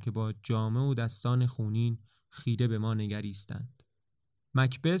سپردیم که با جامه و دستان خونین خیره به ما نگریستند.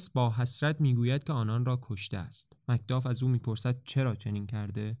 مکبث با حسرت میگوید که آنان را کشته است. مکداف از او میپرسد چرا چنین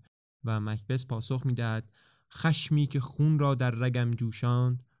کرده و مکبث پاسخ میدهد خشمی که خون را در رگم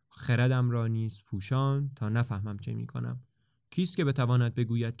جوشاند، خردم را نیز پوشاند تا نفهمم چه میکنم. کیست که بتواند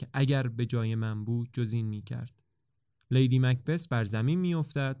بگوید که اگر به جای من بود جز این میکرد؟ لیدی مکبث بر زمین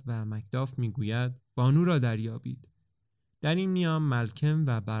میافتد و مکداف میگوید بانو را دریابید. در این میان ملکم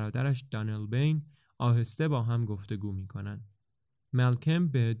و برادرش دانلبین آهسته با هم گفتگو میکنند. ملکم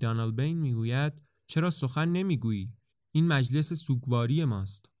به دانلبین میگوید چرا سخن نمیگویی؟ این مجلس سوگواری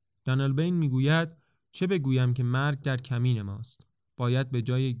ماست. دانلبین میگوید چه بگویم که مرگ در کمین ماست. باید به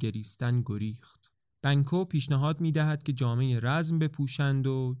جای گریستن گریخت. بنکو پیشنهاد میدهد که جامه رزم بپوشند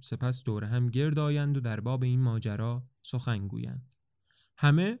و سپس دور هم گرد آیند و در باب این ماجرا سخن گویند.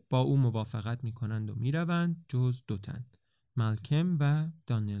 همه با او موافقت میکنند و میروند جز دو تن، ملکم و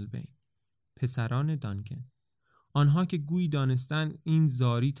دانلبین، پسران دانکن. آنها که گویی دانستند این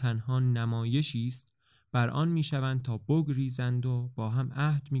زاری تنها نمایشی است، بر آن میشوند تا بگریزند و با هم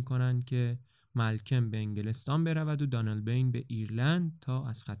عهد میکنند که ملکم به انگلستان برود و دانلبین به ایرلند تا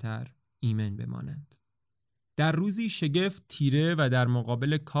از خطر ایمن بمانند. در روزی شگفت تیره و در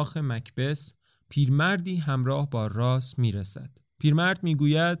مقابل کاخ مکبث پیرمردی همراه با راس میرسد. پیرمرد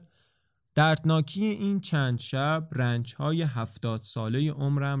میگوید دردناکی این چند شب رنج‌های 70 ساله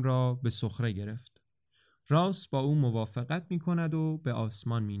عمرم را به سخره گرفت. راس با او موافقت میکند و به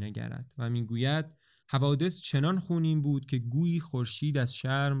آسمان مینگرد و میگوید حوادث چنان خونین بود که گویی خورشید از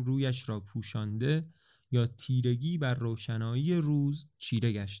شرم رویش را پوشانده یا تیرگی بر روشنایی روز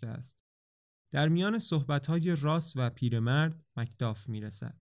چیره گشته است. در میان صحبت‌های راس و پیرمرد مکداف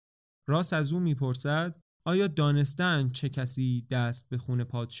میرسد. راس از او میپرسد آیا دانستند چه کسی دست به خون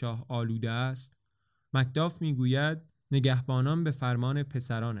پادشاه آلوده است؟ مکداف میگوید نگهبانان به فرمان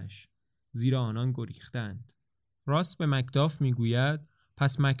پسرانش، زیرا آنان گریختند. راس به مکداف میگوید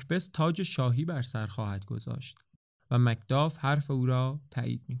پس مکبث تاج شاهی بر سر خواهد گذاشت و مکداف حرف او را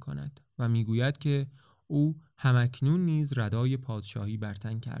تایید میکند و میگوید که او همکنون نیز ردای پادشاهی بر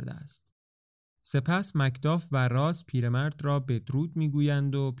تن کرده است. سپس مکداف و راس پیرمرد را بدرود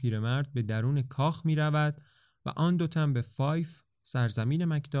میگویند و پیرمرد به درون کاخ میرود و آن دو تن به فایف سرزمین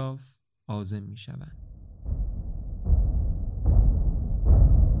مکداف عازم میشوند.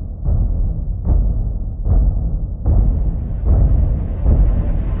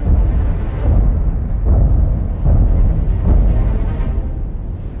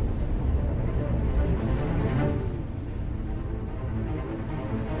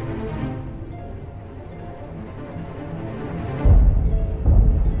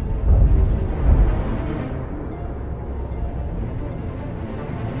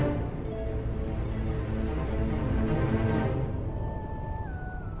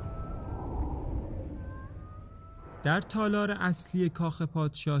 در تالار اصلی کاخ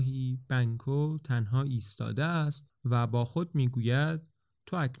پادشاهی بنکو تنها ایستاده است و با خود میگوید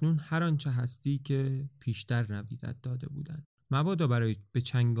تو اکنون هر آنچه هستی که پیشتر نویدت داده بودند. مبادا برای به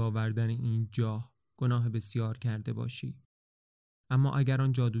چنگ آوردن این جاه گناه بسیار کرده باشی. اما اگر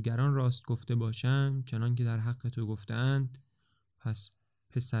آن جادوگران راست گفته باشند چنان که در حق تو گفتند، پس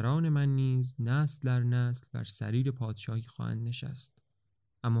پسران من نیز نسل در نسل بر سریر پادشاهی خواهند نشست.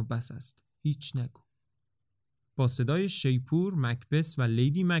 اما بس است، هیچ نگو. با صدای شیپور، مکبث و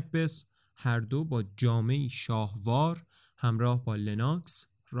لیدی مکبث هر دو با جامه‌ای شاهوار همراه با لناکس،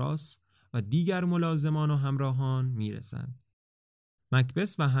 راس و دیگر ملازمان و همراهان میرسند.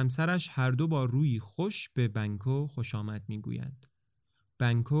 مکبث و همسرش هر دو با روی خوش به بنکو خوش آمد میگویند.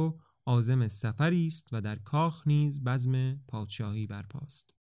 بنکو عازم سفری است و در کاخ نیز بزم پادشاهی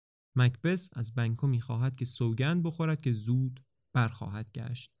برپاست. مکبث از بنکو میخواهد که سوگند بخورد که زود برخواهد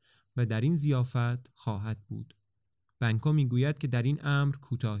گشت و در این ضیافت خواهد بود. بنکو میگوید که در این امر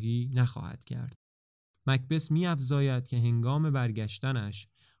کوتاهی نخواهد کرد. مکبث می‌افزاید که هنگام برگشتنش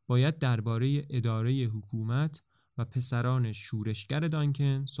باید درباره اداره حکومت و پسران شورشگر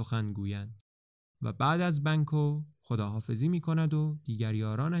دانکن سخن گویند و بعد از بنکو خداحافظی می‌کند و دیگر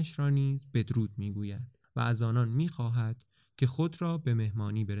یارانش را نیز بدرود می‌گوید و از آنان می‌خواهد که خود را به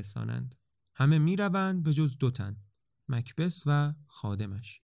مهمانی برسانند. همه می‌روند به جز 2 تن، مکبث و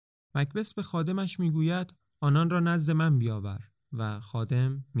خادمش. مکبث به خادمش می‌گوید آنان را نزد من بیاور و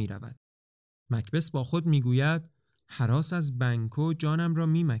خادم می‌رود. مکبث با خود می‌گوید هراس از بنکو جانم را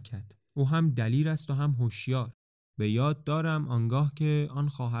می‌مکد. او هم دلیر است و هم هوشیار. به یاد دارم آنگاه که آن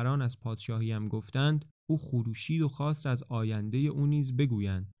خواهران از پادشاهیم گفتند، او خروشید و خواست از آینده او نیز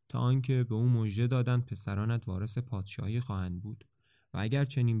بگویند تا آنکه به او مژده دادند پسرانت وارث پادشاهی خواهند بود و اگر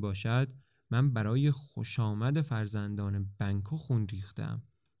چنین باشد من برای خوشامد فرزندان بنکو خون ریختم.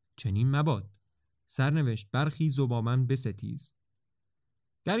 چنین مباد. سرنوشت برخیز و با من بستیز.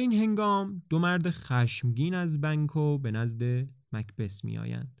 در این هنگام 2 مرد خشمگین از بنکو به نزد مکبث می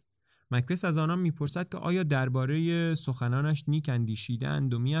آیند. مکبث از آنان می پرسد که آیا درباره سخنانش نیک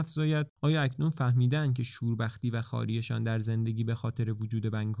اندیشیدند و می افزاید آیا اکنون فهمیدند که شوربختی و خواریشان در زندگی به خاطر وجود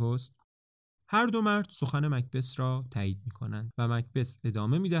بنکوست؟ هر 2 مرد سخن مکبث را تایید می کنند و مکبث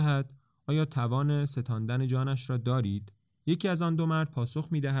ادامه می دهد آیا توان ستاندن جانش را دارید؟ یکی از آن 2 مرد پاسخ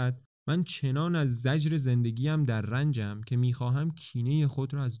می دهد من چنان از زجر زندگیم در رنجم که میخواهم کینه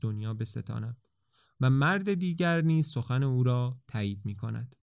خود را از دنیا بستانم و مرد دیگر نیز سخن او را تایید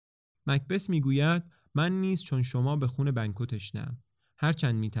میکند. مکبث میگوید من نیز چون شما به خون بنکو تشنه‌ام.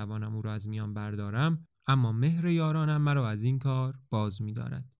 هرچند میتوانم او را از میان بردارم اما مهر یارانم مرا از این کار باز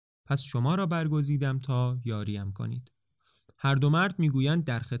میدارد. پس شما را برگزیدم تا یاریم کنید. هر 2 مرد میگویند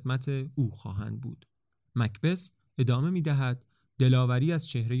در خدمت او خواهند بود. مکبث ادامه میدهد دلاوری از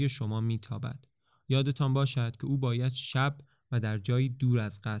چهره شما میتابد. یادتان باشد که او باید شب و در جایی دور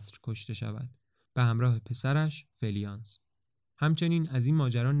از قصر کشته شود به همراه پسرش فلیانس. همچنین از این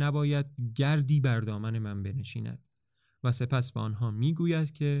ماجرا نباید گردی بر دامن من بنشیند و سپس به آنها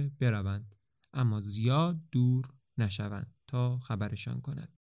میگوید که بروند اما زیاد دور نشوند تا خبرشان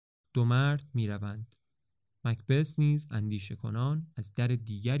کند. 2 مرد میروند. مکبث نیز اندیشه کنان از در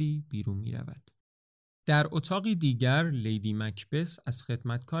دیگری بیرون میرود. در اتاقی دیگر لیدی مکبث از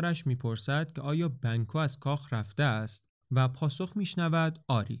خدمتکارش میپرسد که آیا بنکو از کاخ رفته است و پاسخ میشنود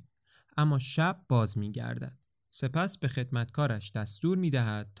آری، اما شب باز میگردد. سپس به خدمتکارش دستور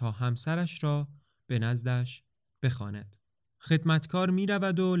میدهد تا همسرش را به نزدش بخواند. خدمتکار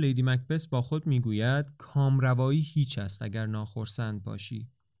میرود و لیدی مکبث با خود میگوید کامروایی هیچ است اگر ناخرسند باشی.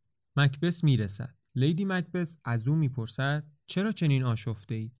 مکبث میرسد. لیدی مکبث از او میپرسد چرا چنین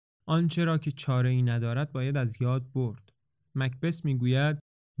آشفته اید؟ آنچه را که چاره‌ای ندارد باید از یاد برد. مکبث میگوید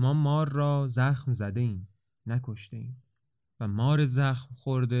ما مار را زخم زده ایم، نکشته ایم و مار زخم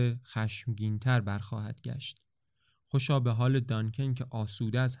خورده خشمگین‌تر برخواهد گشت. خوشا به حال دانکن که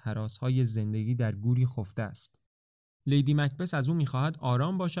آسوده از هراس‌های زندگی در گوری خفته است. لیدی مکبث از او میخواهد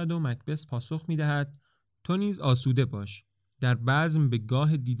آرام باشد و مکبث پاسخ میدهد تو نیز آسوده باش. در بزم به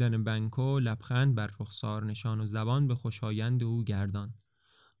گاه دیدن بنکو لبخند بر رخسار نشان و زبان به خوشایند او گردان.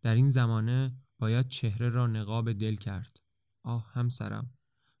 در این زمانه باید چهره را نقاب دل کرد. آه همسرم،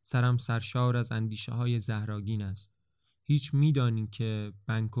 سرم سرشار از اندیشه های زهراگین است. هیچ میدانی که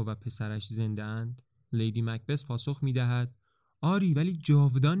بنکو و پسرش زنده اند؟ لیدی مکبث پاسخ میدهد آری ولی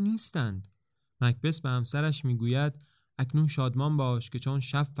جاودان نیستند. مکبث به همسرش میگوید اکنون شادمان باش که چون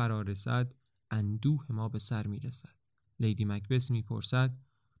شب فرا رسد اندوه ما به سر میرسد. لیدی مکبث میپرسد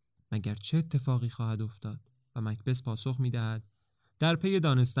مگر چه اتفاقی خواهد افتاد؟ و مکبث پاسخ میدهد در پی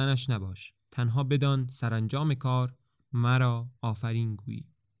دانستنش نباش، تنها بدان سرانجام کار مرا آفرین گویی.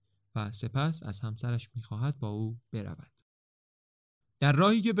 و سپس از همسرش میخواهد با او برود. در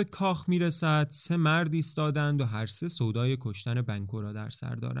راهی که به کاخ میرسد 3 مرد ایستادند و هر 3 سودای کشتن بنکو را در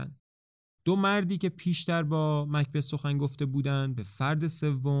سر دارند. 2 مردی که پیشتر با مکبث سخن گفته بودند به فرد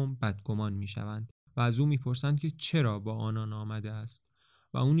سوم بدگمان میشوند و از او میپرسند که چرا با آنان آمده است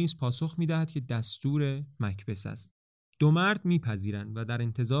و او نیز پاسخ میدهد که دستور مکبث است. دو مرد میپذیرند و در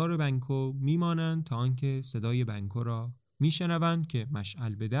انتظار بنکو میمانند تا آنکه صدای بنکو را میشنوند که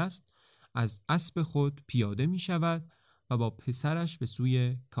مشعل به دست از اسب خود پیاده میشود و با پسرش به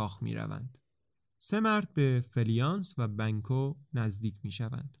سوی کاخ میروند. سه مرد به فلیانس و بنکو نزدیک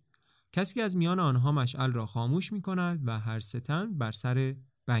میشوند. کسی از میان آنها مشعل را خاموش میکند و هر سه تن بر سر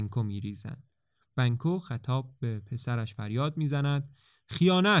بنکو میریزند. بنکو خطاب به پسرش فریاد میزند: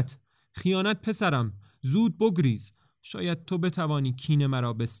 خیانت! خیانت پسرم! زود بگریز! شاید تو بتوانی کین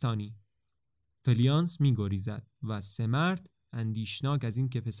مرا بستانی. فلیانس میگریزد و سه مرد اندیشناک از این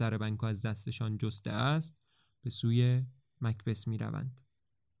که پسر بنکو از دستشان جسته است به سوی مکبث میروند.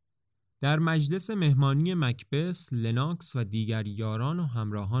 در مجلس مهمانی مکبث لناکس و دیگر یاران و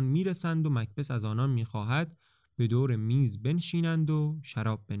همراهان میرسند و مکبث از آنان میخواهد به دور میز بنشینند و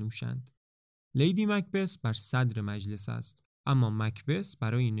شراب بنوشند. لیدی مکبث بر صدر مجلس است، اما مکبث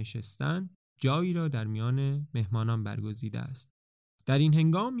برای نشستن جایی را در میان مهمانان برگزیده است. در این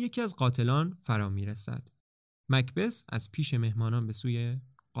هنگام یکی از قاتلان فرا میرسد. مکبث از پیش مهمانان به سوی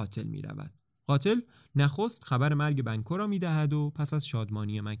قاتل میرود. قاتل نخست خبر مرگ بنکو را میدهد و پس از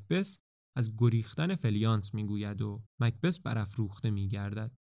شادمانی مکبث از گریختن فلیانس میگوید و مکبث برافروخته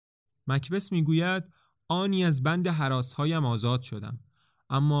میگردد. مکبث میگوید: آنی از بند هراس‌هایم آزاد شدم،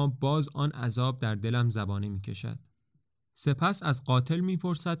 اما باز آن عذاب در دلم زبانه میکشد. سپس از قاتل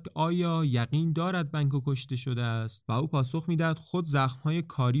میپرسد که آیا یقین دارد بنکو کشته شده است و او پاسخ میدهد خود زخم‌های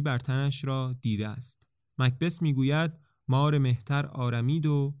کاری بر تنش را دیده است. مکبث میگوید: مار مهتر آرمید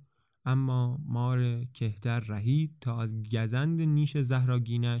و اما مار کهتر رهید تا از گزند نیش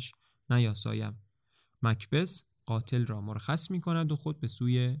زهراگینش نیاسایم. مکبث قاتل را مرخص میکند و خود به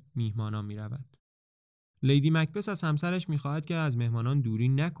سوی میهمانان میرود. لیدی مکبث از همسرش میخواهد که از مهمانان دوری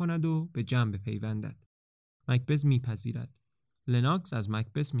نکند و به جمع بپیوندد. مکبث میپذیرد. لناکس از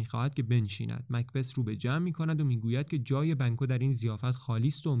مکبث میخواهد که بنشیند. مکبث رو به جمع میکند و میگوید که جای بنکو در این ضیافت خالی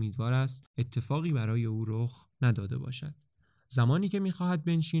است و امیدوار است اتفاقی برای او رخ نداده باشد. زمانی که میخواهد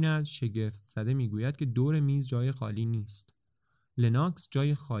بنشیند شگفت زده میگوید که دور میز جای خالی نیست. لناکس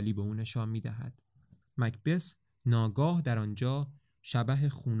جای خالی به او نشان میدهد. مکبث ناگاه در آنجا شبح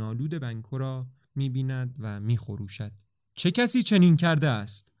خونالود بنکو را میبیند و میخروشد: چه کسی چنین کرده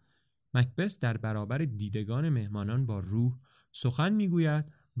است؟ مکبث در برابر دیدگان مهمانان با روح سخن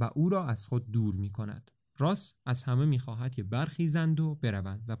میگوید و او را از خود دور میکند. راست از همه میخواهد که برخیزند و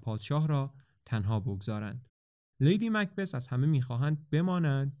بروند و پادشاه را تنها بگذارند. لیدی مکبث از همه میخواهند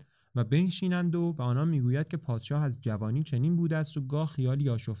بمانند و بنشینند و به آنان میگوید که پادشاه از جوانی چنین بوده است و گاه خیالی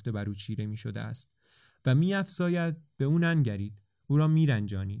آشفته بر او چیره میشده است و میافزاید به او ننگرید، او را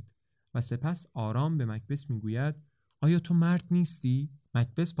میرنجانید. و سپس آرام به مکبث میگوید: آیا تو مرد نیستی؟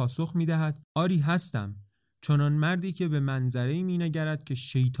 مکبث پاسخ میدهد: آری هستم، چنان مردی که به منظره‌ای مینگرد که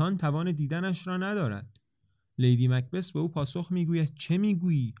شیطان توان دیدنش را ندارد. لیدی مکبث به او پاسخ میگوید: چه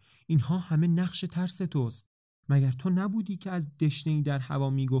میگویی؟ اینها همه نقش ترس توست. مگر تو نبودی که از دشنه‌ای در هوا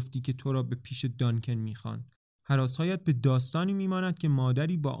میگفتی که تو را به پیش دانکن میخواند؟ هراس‌هایت به داستانی میماند که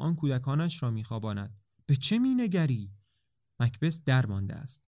مادری با آن کودکانش را میخواباند. به چه مینگری؟ مکبث درمانده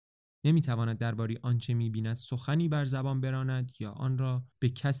است. نمیتواند درباره آنچه میبیند سخنی بر زبان براند یا آن را به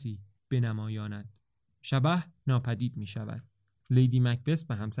کسی بنمایاند. شبح ناپدید میشود. لیدی مکبث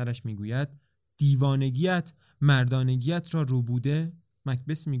به همسرش میگوید: دیوانگیت مردانگیت را روبوده؟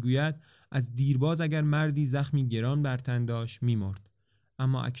 مکبث میگوید: از دیرباز اگر مردی زخمی گران بر تن داشت میمرد،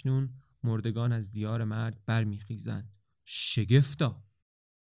 اما اکنون مردگان از دیار مرد برمیخیزند. شگفتا.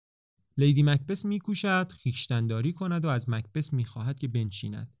 لیدی مکبث میکوشد خویشتن‌داری کند و از مکبث میخواهد که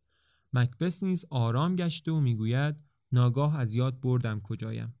بنشیند. مکبث نیز آرام گشته و میگوید: ناگاه از یاد بردم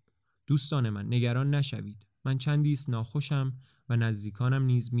کجایم. دوستان من نگران نشوید، من چندی است ناخوشم و نزدیکانم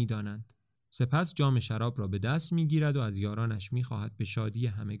نیز میدانند. سپس جام شراب را به دست میگیرد و از یارانش میخواهد به شادی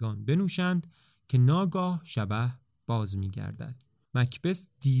همگان بنوشند که ناگاه شبح باز میگردد. مکبث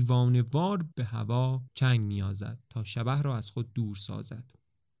دیوانه‌وار به هوا چنگ میازد تا شبح را از خود دور سازد.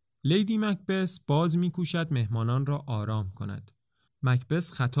 لیدی مکبث باز میکوشد مهمانان را آرام کند.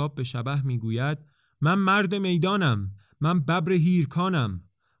 مکبث خطاب به شبح میگوید: من مرد میدانم، من ببر هیرکانم،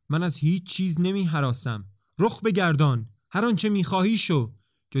 من از هیچ چیز نمی هراسم. رخ بگردان، هر آنچه میخواهی شو،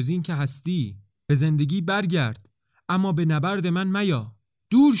 جز این که هستی. به زندگی برگرد، اما به نبرد من میا.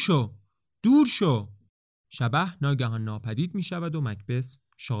 دور شو، دور شو. شبح ناگهان ناپدید می شود و مکبث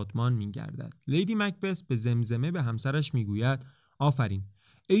شادمان می گردد. لیدی مکبث به زمزمه به همسرش می گوید: آفرین،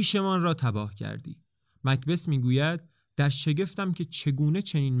 عیشمان را تباه کردی. مکبث می گوید: در شگفتم که چگونه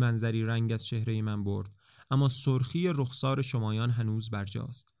چنین منظری رنگ از چهره من برد، اما سرخی رخسار شمایان هنوز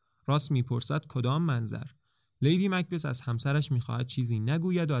برجاست. راس میپرسد کدام منظر؟ لیدی مکبث از همسرش میخواهد چیزی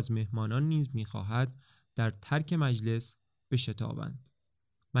نگوید و از مهمانان نیز میخواهد در ترک مجلس بشتابند.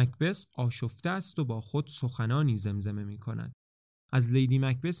 مکبث آشفته است و با خود سخنانی زمزمه میکند. از لیدی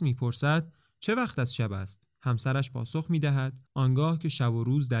مکبث میپرسد چه وقت از شب است؟ همسرش پاسخ میدهد آنگاه که شب و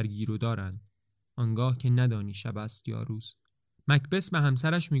روز در گیر و دارند، آنگاه که ندانی شب است یا روز. مکبث به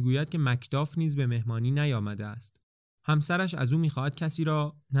همسرش میگوید که مکداف نیز به مهمانی نیامده است. همسرش از او میخواهد کسی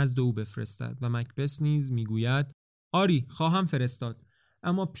را نزد او بفرستد و مکبث نیز میگوید آری خواهم فرستاد،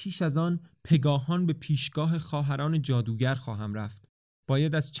 اما پیش از آن پگاهان به پیشگاه خواهران جادوگر خواهم رفت.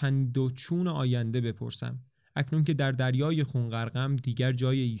 باید از چند و چون آینده بپرسم. اکنون که در دریای خون غرقم دیگر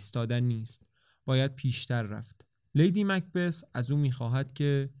جای ایستادن نیست. باید پیشتر رفت. لیدی مکبث از او میخواهد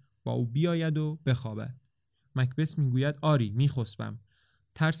که با او بیاید و بخوابد. مکبث میگوید آری میخسبم.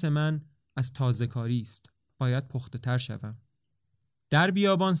 ترس من از تازه کاری است. باید پخته تر شوم. در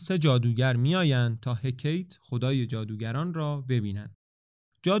بیابان 3 جادوگر میآیند تا هکیت خدای جادوگران را ببینند.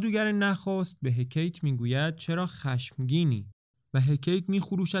 جادوگر نخست به هکیت میگوید چرا خشمگینی؟ و هکیت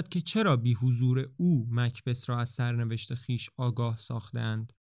میخروشد که چرا بی حضور او مکبث را از سرنوشت خیش آگاه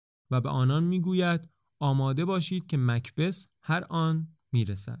ساختند و به آنان میگوید آماده باشید که مکبث هر آن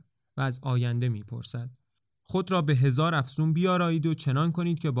میرسد و از آینده میپرسد. خود را به 1000 افسون بیارایید و چنان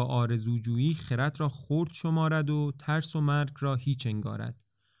کنید که با آرزوجویی خرد را خرد شمارد و ترس و مرگ را هیچ انگارد.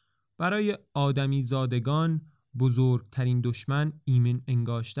 برای آدمی زادگان بزرگترین دشمن ایمن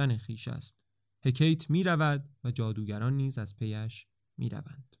انگاشتن خیش است. هکیت می رود و جادوگران نیز از پیش می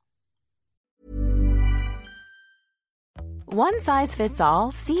روند. One size fits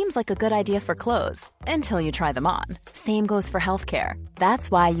all seems like a good idea for clothes until you try them on. Same goes for healthcare. That's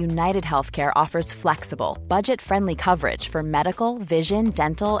why United Healthcare offers flexible, budget-friendly coverage for medical, vision,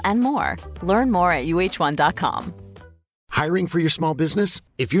 dental, and more. Learn more at uh1.com. Hiring for your small business?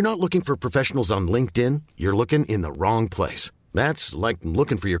 If you're not looking for professionals on LinkedIn, you're looking in the wrong place. That's like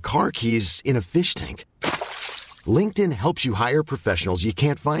looking for your car keys in a fish tank. LinkedIn helps you hire professionals you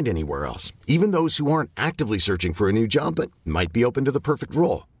can't find anywhere else, even those who aren't actively searching for a new job but might be open to the perfect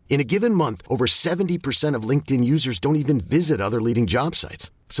role. In a given month, over 70% of LinkedIn users don't even visit other leading job sites.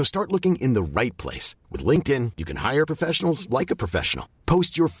 So start looking in the right place. With LinkedIn, you can hire professionals like a professional.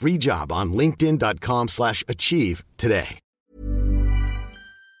 Post your free job on linkedin.com/achieve today.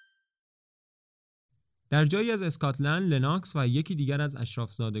 در جایی از اسکاتلند لناکس و یکی دیگر از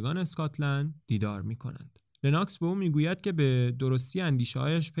اشرافزادگان اسکاتلند دیدار می کنند. لناکس به او میگوید که به درستی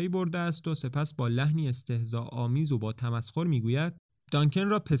اندیشه‌هایش پی برده است و سپس با لحنی استهزاء‌آمیز و با تمسخر میگوید دانکن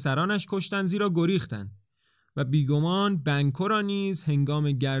را پسرانش کشتند زیرا گریختند و بیگمان بنکو را نیز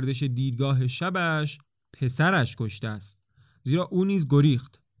هنگام گردش دیدگاه شبش پسرش کشته است زیرا او نیز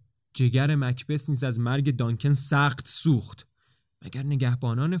گریخت. جگر مکبث نیز از مرگ دانکن سخت سوخت، مگر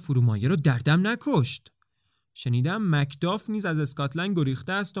نگهبانان فرومایه را در دم نکشت. شنیدم مکداف نیز از اسکاتلند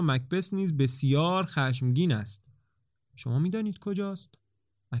گریخته است و مکبث نیز بسیار خشمگین است. شما میدانید کجاست؟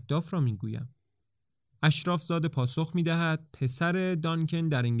 مکداف را میگویم. اشرافزاده پاسخ میدهد پسر دانکن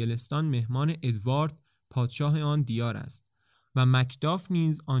در انگلستان مهمان ادوارد پادشاه آن دیار است و مکداف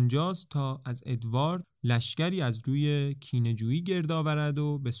نیز آنجاست تا از ادوارد لشکری از روی کینه‌جویی گرد آورد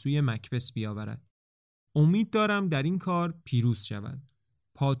و به سوی مکبث بیاورد. امید دارم در این کار پیروز شود.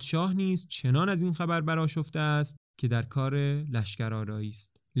 پادشاه نیز چنان از این خبر برآشفته است که در کار لشکرآرایی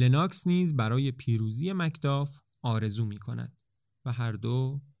است. لناکس نیز برای پیروزی مکداف آرزو می کند و هر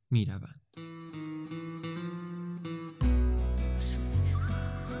دو می روند.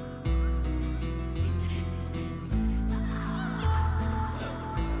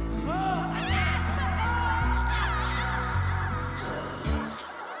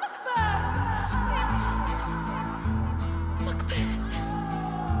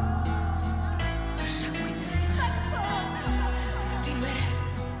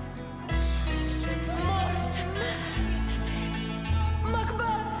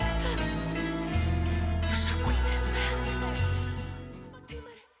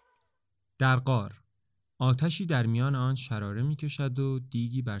 در غار آتشی در میان آن شراره می کشد و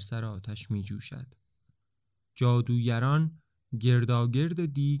دیگی بر سر آتش می جوشد. جادوگران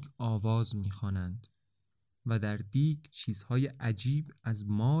گرداگرد دیگ آواز می خوانند و در دیگ چیزهای عجیب از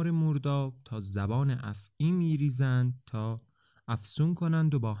مار مرداب تا زبان افعی می ریزند تا افسون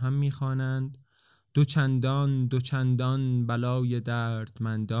کنند و با هم می خوانند دو چندان بلای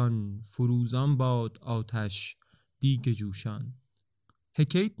دردمندان فروزان باد آتش دیگ جوشان.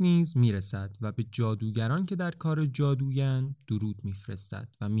 هکیت نیز میرسد و به جادوگران که در کار جادویند درود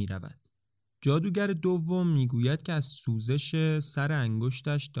میفرستد و میرود. جادوگر دوم میگوید که از سوزش سر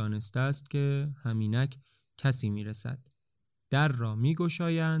انگشتش دانسته است که همینک کسی میرسد. در را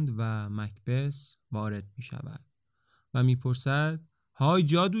می‌گشایند و مکبث وارد می‌شود و می‌پرسد های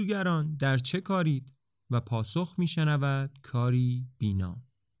جادوگران در چه کارید؟ و پاسخ می‌شنود کاری بینا.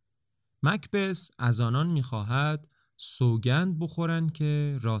 مکبث از آنان می‌خواهد سوگند بخورند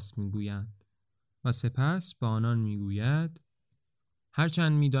که راست می‌گویند و سپس به آنان می‌گوید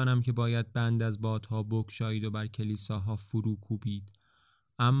هرچند می‌دانم که باید بند از بادها بگشایید و بر کلیساها فرو کوبید،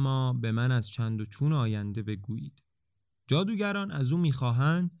 اما به من از چند و چون آینده بگویید. جادوگران از او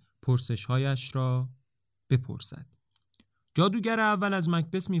می‌خواهند پرسش‌هایش را بپرسد. جادوگر اول از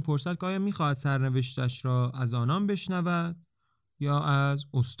مکبث می‌پرسد که آیا می‌خواهد سرنوشتش را از آنان بشنود یا از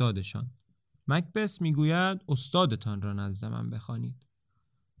استادشان. مکبث می‌گوید استادتان را نزد من بخوانید.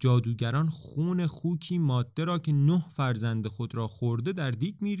 جادوگران خون خوکی ماده را که 9 فرزند خود را خورده در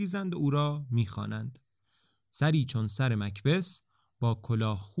دیگ می‌ریزند و او را می‌خوانند. سری چون سر مکبث با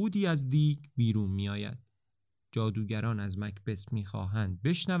کلاه خودی از دیگ بیرون می‌آید. جادوگران از مکبث می‌خواهند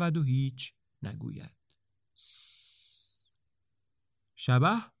بشنود و هیچ نگوید.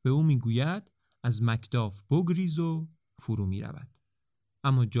 شبح به او می‌گوید از مکداف بگریز و فرو می‌رود.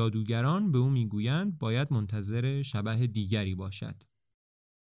 اما جادوگران به او می‌گویند باید منتظر شبح دیگری باشد.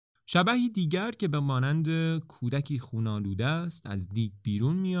 شبحی دیگر که به مانند کودکی خونالوده است از دیگ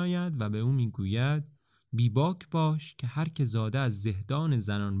بیرون می‌آید و به او می‌گوید بیباک باش که هر که زاده از زهدان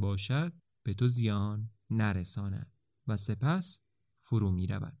زنان باشد به تو زیان نرساند و سپس فرو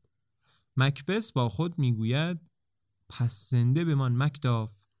می‌رود. مکبث با خود می‌گوید پس زنده بمان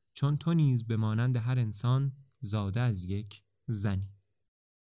مکداف، چون تو نیز به مانند هر انسان زاده از یک زنی.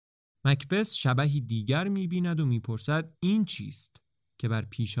 مکبث شبحی دیگر می‌بیند و می‌پرسد این چیست که بر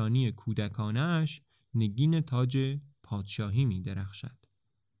پیشانی کودکانش نگین تاج پادشاهی می‌درخشد.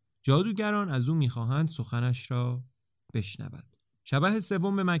 جادوگران از او می‌خواهند سخنش را بشنود. شبح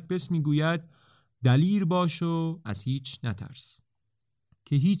سوم به مکبث می‌گوید دلیر باش و از هیچ نترس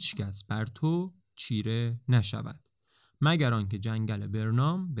که هیچ کس بر تو چیره نشود مگر آنکه جنگل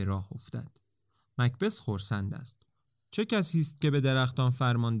برنام به راه افتد. مکبث خرسند است. چه کسی است که به درختان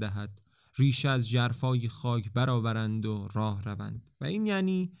فرمان دهد ریشه از ژرفای خاک برآورند و راه روند؟ و این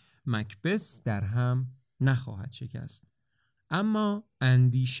یعنی مکبث در هم نخواهد شکست، اما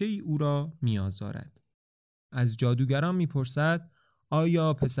اندیشه ای او را میآزارد. از جادوگران میپرسد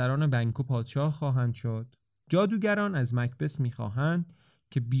آیا پسران بنکو پادشاه خواهند شد؟ جادوگران از مکبث میخواهند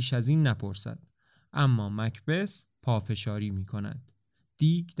که بیش از این نپرسد، اما مکبث پافشاری میکند.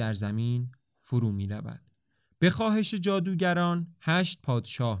 دیگ در زمین فرو میرود. به خواهش جادوگران 8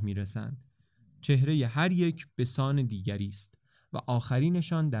 پادشاه میرسند. چهره هر یک به سان دیگری است و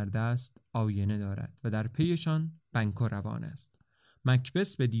آخرینشان در دست آینه دارد و در پیشان بنکو روان است.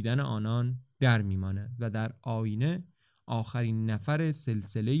 مکبث به دیدن آنان در میماند و در آینه آخرین نفر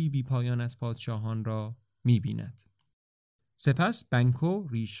سلسله‌ای بی پایان از پادشاهان را می‌بیند. سپس بنکو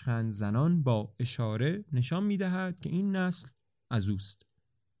ریشخند زنان با اشاره نشان می‌دهد که این نسل از اوست.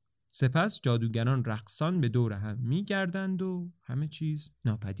 سپس جادوگران رقصان به دور هم می‌گردند و همه چیز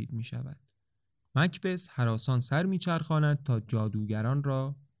ناپدید می‌شود. مکبث هراسان سر می‌چرخاند تا جادوگران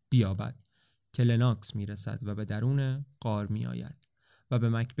را بیابد. کلناکس می‌رسد و به درون غار می‌آید و به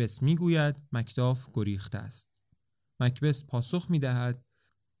مکبث می‌گوید مکداف گریخته است. مکبث پاسخ می‌دهد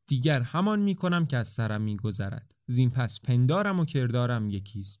دیگر همان می‌کنم که از سرم می‌گذرد. زین پس پندارم و کردارم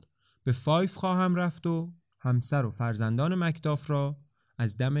یکیست. به فایف خواهم رفت و همسر و فرزندان مکداف را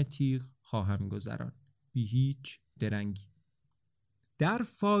از دم تیغ خواهم گذراند بی هیچ درنگی. در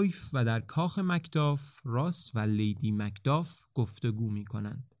فایف و در کاخ مکداف راس و لیدی مکداف گفتگو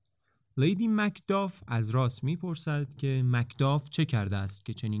می‌کنند. لیدی مکداف از راس می‌پرسد که مکداف چه کرده است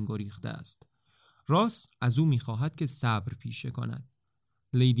که چنین گریخته است. راس از او می‌خواهد که صبر پیشه کند.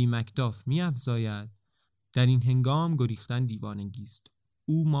 لیدی مکداف می‌افزاید در این هنگام گریختن دیوانگی است.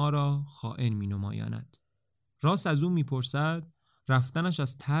 او ما را خائن می‌نمایاند. راس از او می‌پرسد رفتنش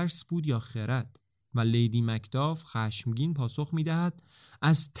از ترس بود یا خرد؟ و لیدی مکداف خشمگین پاسخ می‌دهد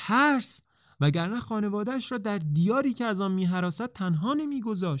از ترس، وگرنه خانواده‌اش را در دیاری که از آن می‌هراسد تنها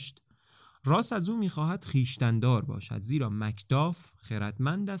نمی‌گذاشت. راس از او می‌خواهد خویشتن‌دار باشد، زیرا مکداف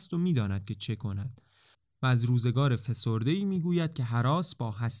خردمند است و می‌داند که چه کند و از روزگار فسرده‌ای می‌گوید که هراس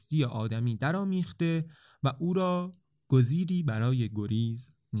با هستی آدمی درآمیخته و او را گزیری برای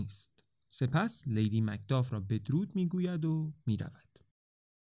گریز نیست. سپس لیدی مکداف را بدرود می‌گوید و می‌رود.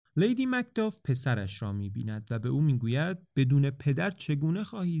 لیدی مکداف پسرش را می‌بیند و به او می‌گوید بدون پدر چگونه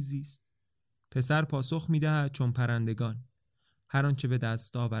خواهی زیست؟ پسر پاسخ می‌دهد چون پرندگان، هر آنچه به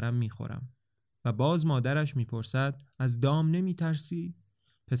دست آورم می‌خورم. و باز مادرش می‌پرسد از دام نمی‌ترسی؟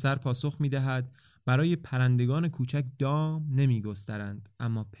 پسر پاسخ می‌دهد برای پرندگان کوچک دام نمی‌گسترند،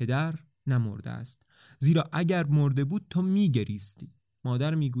 اما پدر نمرده است، زیرا اگر مرده بود تو میگریستی.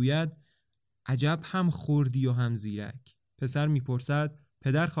 مادر میگوید عجب هم خردی و هم زیرک. پسر میپرسد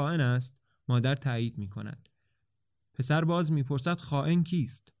پدر خائن است؟ مادر تایید میکند. پسر باز میپرسد خائن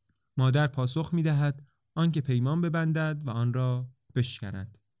کیست؟ مادر پاسخ میدهد آنکه پیمان ببندد و آن را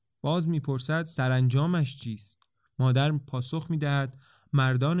بشکند. باز میپرسد سرانجامش چیست؟ مادر پاسخ میدهد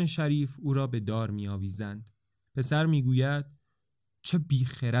مردان شریف او را به دار میآویزند. پسر میگوید چه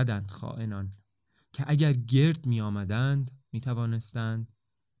بیخردند خائنان که اگر گرد میآمدند میتوانستند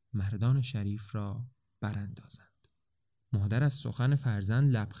مردان شریف را براندازند. مادر از سخن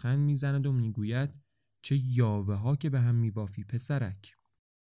فرزند لبخند میزند و میگوید چه یاوه ها که به هم میبافی پسرک.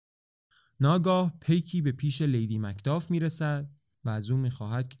 ناگاه پیکی به پیش لیدی مکداف میرسد و از او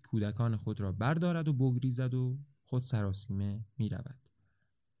میخواهد که کودکان خود را بردارد و بگریزد و خود سراسیمه میرود.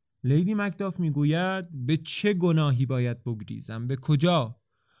 لیدی مکداف میگوید به چه گناهی باید بگریزم؟ به کجا؟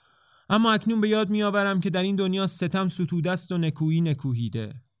 اما اکنون به یاد میآورم که در این دنیا ستم ستوده است و نکویی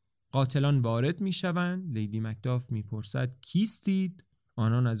نکوهیده. قاتلان وارد میشوند. لیدی مکداف میپرسد کیستید؟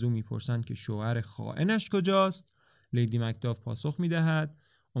 آنان از او میپرسند که شوهر خائنش کجاست؟ لیدی مکداف پاسخ میدهد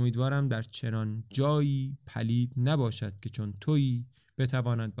امیدوارم در چنان جایی پلید نباشد که چون تویی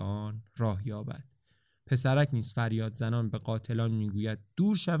بتواند به آن راه یابد. پسرک نیز فریاد زنان به قاتلان میگوید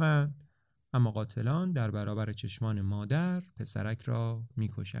دور شوند، اما قاتلان در برابر چشمان مادر پسرک را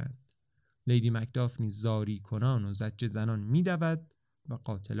میکشند. لیدی مکداف نیز زاری کنان و زجر زنان میدود و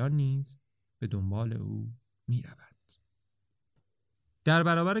قاتلان نیز به دنبال او میرود. در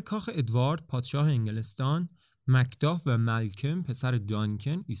برابر کاخ ادوارد پادشاه انگلستان، مکداف و مالکم پسر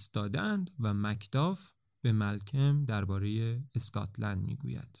دانکن ایستادند و مکداف به مالکم درباره اسکاتلند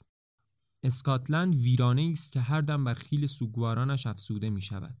میگوید. اسکاتلند ویرانه است که هر دم بر خیل سوگوارانش افسوده می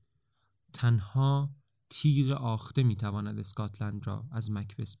شود. تنها تیغ آخته می تواند اسکاتلند را از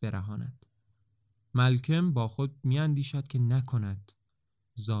مکبث برهاند. مالکم با خود می اندیشد که نکند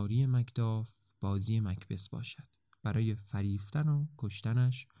زاری مکداف بازی مکبث باشد برای فریفتن و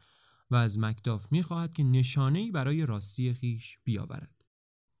کشتنش و از مکداف می خواهد که نشانه‌ای برای راستی خیش بیاورد.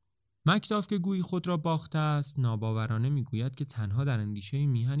 مکداف که گویی خود را باخته است ناباورانه میگوید که تنها در اندیشه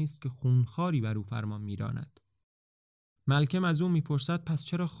میهنی است که خونخواری بر او فرمان میراند. مالکم از او میپرسد پس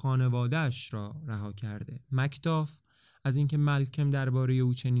چرا خانواده‌اش را رها کرده؟ مکداف از اینکه مالکم درباره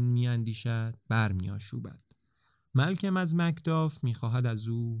او چنین میاندیشد برمیآشوبد. مالکم از مکداف میخواهد از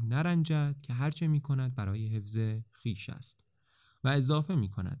او نرنجد که هرچه میکند برای حفظ خیش است و اضافه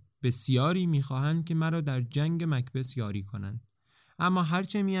میکند بسیاری میخواهند که مرا در جنگ مکبث یاری کنند، اما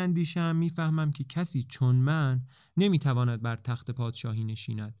هرچه میاندیشم میفهمم که کسی چون من نمیتواند بر تخت پادشاهی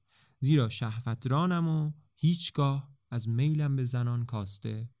نشیند، زیرا شهوترانم و هیچگاه از میلم به زنان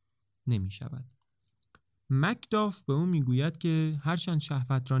کاسته نمیشود. مکداف به او میگوید که هرچند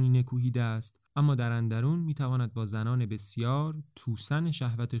شهوترانی نکوهیده است، اما در اندرون میتواند با زنان بسیار توسن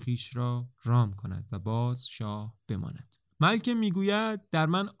شهوت خیش را رام کند و باز شاه بماند. مالکم میگوید در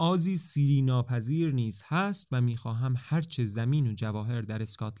من آزی سیری ناپذیر نیز هست و میخواهم هرچه زمین و جواهر در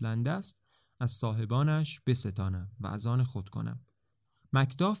اسکاتلند است از صاحبانش بستانم و از آن خود کنم.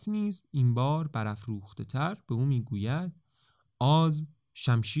 مکداف نیز این بار برافروخته تر به او میگوید آز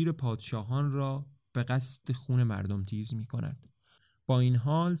شمشیر پادشاهان را به قصد خون مردم تیز میکند. با این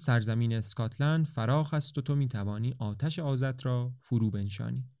حال سرزمین اسکاتلند فراخ است و تو میتوانی آتش آزت را فرو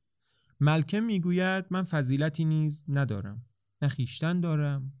بنشانی. مالکم میگوید من فضیلتی نیز ندارم، نه خویشتن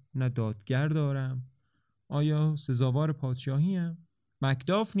دارم نه دادگر دارم، آیا سزاوار پادشاهیم؟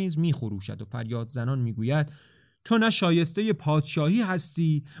 مکداف نیز میخروشد و فریاد زنان میگوید تو نه شایسته پادشاهی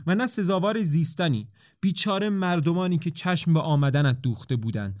هستی و نه سزاوار زیستنی. بیچاره مردمانی که چشم به آمدنت دوخته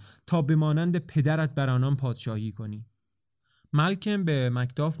بودند تا به مانند پدرت بر آنان پادشاهی کنی. مالکم به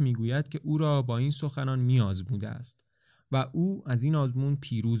مکداف میگوید که او را با این سخنان میآزموده است و او از این آزمون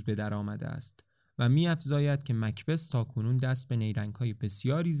پیروز به در آمده است و می‌افزاید که مکبث تاکنون دست به نیرنگ‌های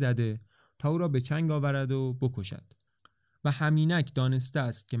بسیاری زده تا او را به چنگ آورد و بکشد و همینک دانسته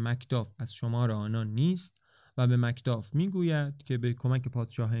است که مکداف از شمار آنان نیست و به مکداف میگوید که به کمک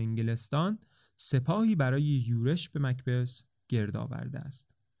پادشاه انگلستان سپاهی برای یورش به مکبث گرد آورده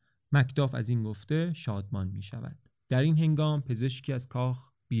است. مکداف از این گفته شادمان می شود. در این هنگام پزشکی از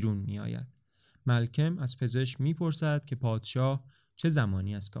کاخ بیرون می آید. مالکم از پزشک می پرسد که پادشاه چه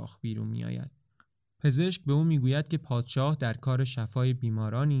زمانی از کاخ بیرون می آید. پزشک به او می گوید که پادشاه در کار شفای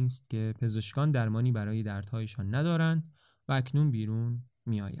بیمارانی است که پزشکان درمانی برای دردهایشان ندارند و اکنون بیرون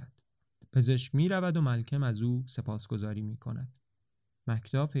می آید. پزشک می رود و مالکم از او سپاسگزاری می کند.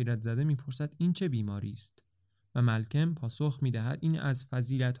 مکداف حیرت زده می پرسد این چه بیماری است؟ و مالکم پاسخ می دهد این از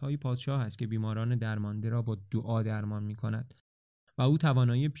فضیلت‌های پادشاه است که بیماران درمانده را با دعا درمان می کند و او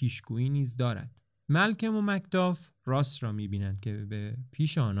توانایی پیشگویی نیز دارد. مالکم و مکداف راس را می‌بینند که به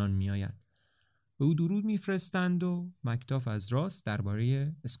پیش آنان می‌آید. به او درود می‌فرستند و مکداف از راس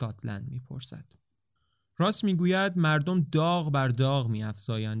درباره اسکاتلند می‌پرسد. راس می‌گوید مردم داغ بر داغ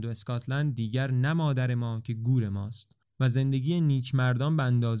می‌افزایند و اسکاتلند دیگر نه مادر ما که گور ماست و زندگی نیک مردان به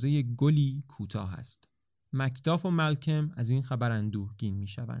اندازه گلی کوتاه است. مکداف و مالکم از این خبر اندوهگین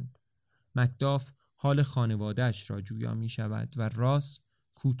می‌شوند. مکداف حال خانواده‌اش را جویا می‌شود و راس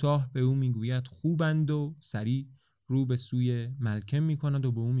کوتاه به او می‌گوید خوبند و سریع رو به سوی مالکم می‌کند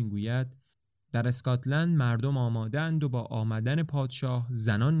و به او می‌گوید در اسکاتلند مردم آماده‌اند و با آمدن پادشاه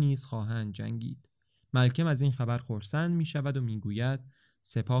زنان نیز خواهند جنگید. مالکم از این خبر خرسند می‌شود و می‌گوید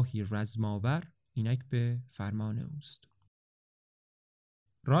سپاهی رزماور اینک به فرمان اوست.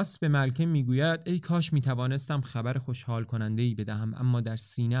 راس به مالکم میگوید ای کاش میتوانستم خبر خوشحال کننده‌ای بدهم، اما در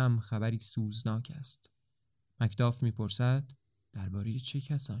سینه‌ام خبری سوزناک است. مکداف میپرسد درباره چه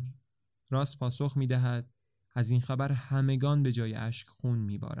کسانی؟ راس پاسخ میدهد از این خبر همگان به جای اشک خون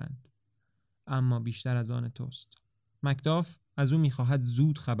میبارند، اما بیشتر از آن توست. مکداف از او میخواهد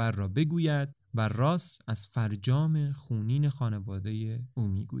زود خبر را بگوید و راس از فرجام خونین خانواده او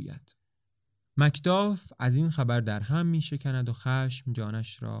میگوید. مکداف از این خبر در هم می شکند و خشم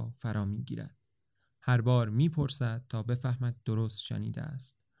جانش را فرا می گیرد. هر بار می پرسد تا بفهمد درست شنیده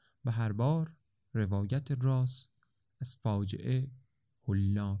است و هر بار روایت راس از فاجعه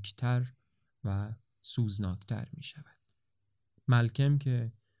هولناکتر و سوزناکتر می شود. مالکم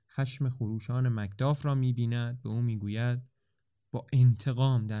که خشم خروشان مکداف را می بیند به او می گوید با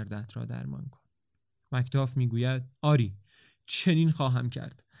انتقام دردت را درمان کن. مکداف می گوید آری چنین خواهم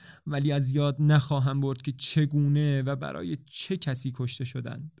کرد، ولی از یاد نخواهم برد که چگونه و برای چه کسی کشته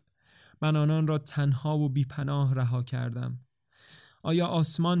شدند. من آنان را تنها و بیپناه رها کردم. آیا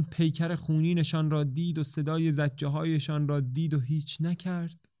آسمان پیکر خونینشان را دید و صدای زجه‌هایشان را دید و هیچ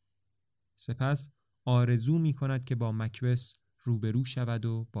نکرد؟ سپس آرزو می کند که با مکبس روبرو شود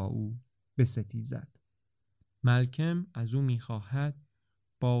و با او بستیزد. مالکم از او می خواهد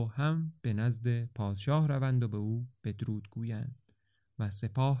با هم به نزد پادشاه روند و به او بدرود گویند و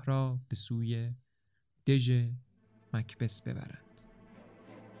سپاه را به سوی دژ مکبس ببرند.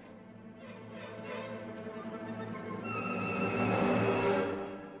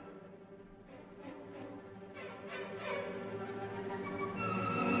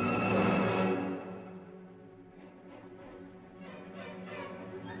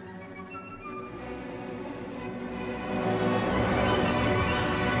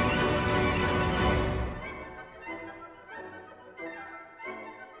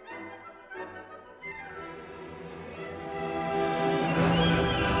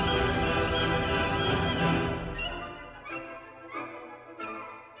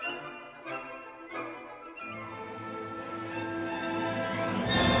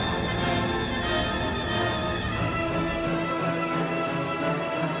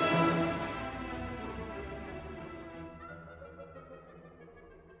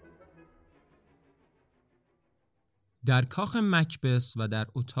 در کاخ مکبس و در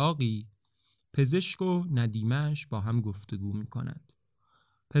اتاقی پزشک و ندیمه‌اش با هم گفتگو می‌کنند.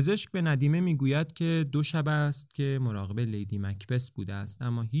 پزشک به ندیمه میگوید که 2 شب است که مراقب لیدی مکبس بوده است،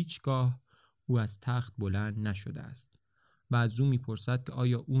 اما هیچگاه او از تخت بلند نشده است و از او میپرسد که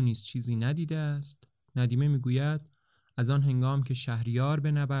آیا او نیز چیزی ندیده است. ندیمه میگوید از آن هنگام که شهریار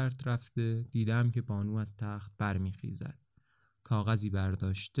به نبرد رفته دیدم که بانو از تخت برمیخیزد، کاغذی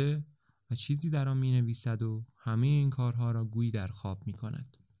برداشته و چیزی در آن می‌نویسد و همه این کارها را گویی در خواب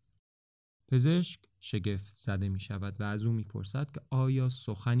می‌کند. پزشک شگفت زده می‌شود و از او می‌پرسد که آیا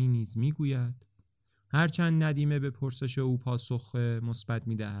سخنی نیز می‌گوید؟ هرچند ندیمه به پرسش او پاسخ مثبت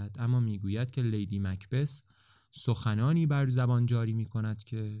می‌دهد، اما می‌گوید که لیدی مکبس سخنانی بر زبان جاری می‌کند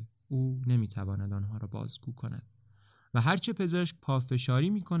که او نمی‌تواند آنها را بازگو کند و هرچه پزشک پافشاری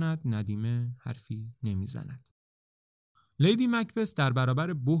می‌کند ندیمه حرفی نمی‌زند. لیدی مکبس در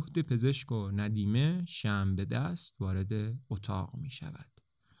برابر بهت پزشک و ندیمه شمع به دست وارد اتاق می شود.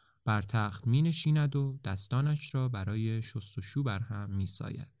 بر تخت می نشیند و دستانش را برای شستشو بر هم می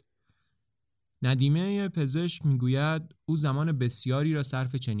ساید. ندیمه پزشک می گوید او زمان بسیاری را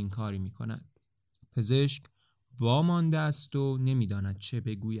صرف چنین کاری می کند. پزشک وامانده است و نمی داند چه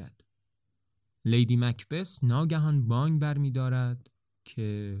بگوید. لیدی مکبس ناگهان بانگ بر می دارد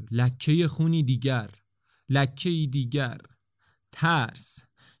که لکه خونی دیگر، لکه‌ای دیگر. ترس،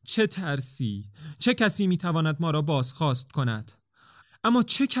 چه ترسی؟ چه کسی میتواند ما را بازخواست کند؟ اما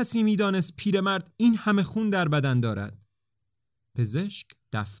چه کسی میدانست پیرمرد این همه خون در بدن دارد؟ پزشک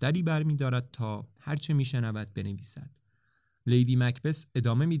دفتری برمی دارد تا هرچه میشنود بنویسد. لیدی مکبس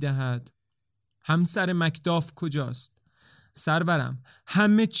ادامه میدهد همسر مکداف کجاست؟ سرورم،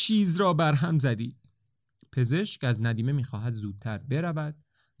 همه چیز را برهم زدی. پزشک از ندیمه میخواهد زودتر برود،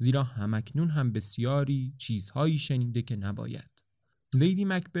 زیرا همکنون هم بسیاری چیزهایی شنیده که نباید. لیدی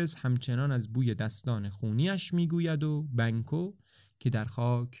مکبث همچنان از بوی دستان خونیش میگوید و بنکو که در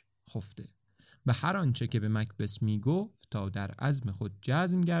خاک خفته و هر آنچه که به مکبث میگفت تا در عزم خود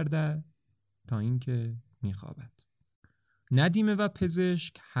جزم گردد تا اینکه میخوابد. ندیمه و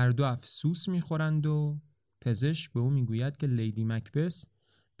پزشک هر دو افسوس میخورند و پزشک به او میگوید که لیدی مکبث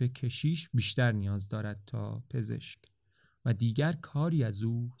به کشیش بیشتر نیاز دارد تا پزشک و دیگر کاری از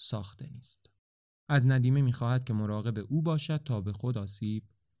او ساخته نیست. از ندیمه میخواهد که مراقب او باشد تا به خود آسیب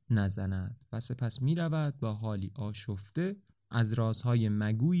نزند و سپس میرود با حالی آشفته از رازهای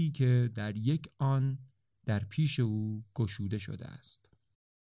مگویی که در یک آن در پیش او گشوده شده است.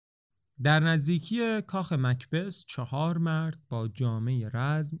 در نزدیکی کاخ مکبث 4 مرد با جامه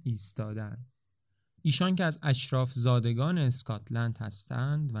رزم ایستادند. ایشان که از اشراف زادگان اسکاتلند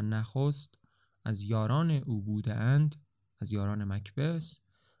هستند و نخست از یاران او بودند، از یاران مکبث،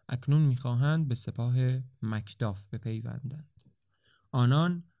 اکنون می‌خواهند به سپاه مکداف بپیوندند.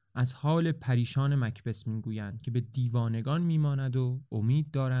 آنان از حال پریشان مکبث میگویند که به دیوانگان میماند و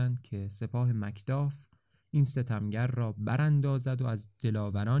امید دارند که سپاه مکداف این ستمگر را براندازد و از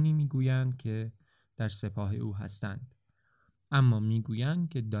دلاورانی میگویند که در سپاه او هستند، اما میگویند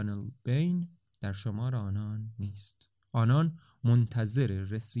که دانل بین در شمار آنان نیست. آنان منتظر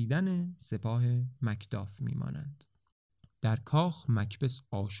رسیدن سپاه مکداف میمانند. در کاخ مکبث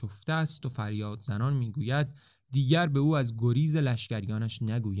آشفته است و فریاد زنان میگوید دیگر به او از گریز لشکریانش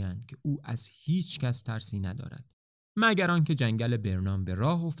نگویند که او از هیچ کس ترسی ندارد، مگر آنکه جنگل برنام به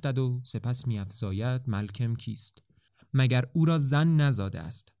راه افتد و سپس می‌افزاید ملکم کیست؟ مگر او را زن نزاده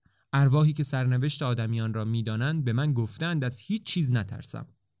است؟ ارواحی که سرنوشت آدمیان را می‌دانند به من گفتند از هیچ چیز نترسم.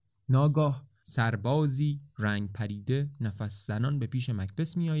 ناگاه سربازی رنگ پریده نفس زنان به پیش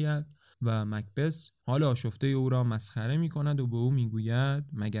مکبث می‌آید و مکبث حال آشفته او را مسخره می‌کند و به او می‌گوید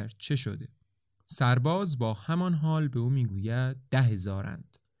مگر چه شده؟ سرباز با همان حال به او می‌گوید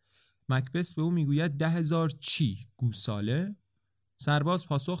 10,000اند. مکبث به او میگوید 10,000 چی؟ گوساله؟ سرباز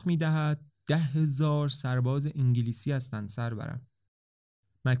پاسخ میدهد 10,000 سرباز انگلیسی هستند سرورم.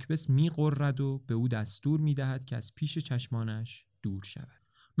 مکبث میغرد و به او دستور میدهد که از پیش چشمانش دور شود.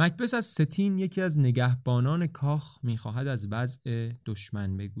 مکبث از ستین یکی از نگهبانان کاخ میخواهد از وضع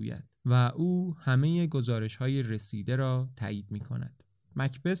دشمن بگوید و او همه گزارش‌های رسیده را تایید میکند.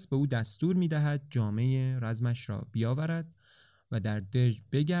 مکبث به او دستور میدهد جامه رزمش را بیاورد و در دژ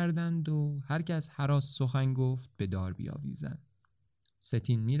بگردند و هر کس هراس سخن گفت به دار بیاویزند.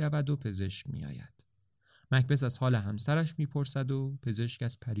 ستین می رود و پزشک می آید. مکبث از حال همسرش می پرسد و پزشک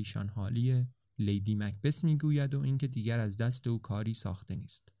از پریشان حالی لیدی مکبث می گوید و اینکه دیگر از دست او کاری ساخته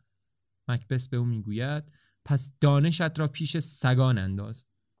نیست. مکبث به او می گوید پس دانشت را پیش سگان انداز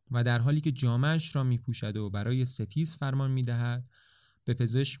و در حالی که جامه‌اش را می پوشد و برای ستیز فرمان می دهد به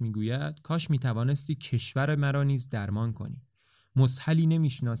پزشک می گوید کاش می توانستی کشور مرا نیز درمان کنی. مسحلی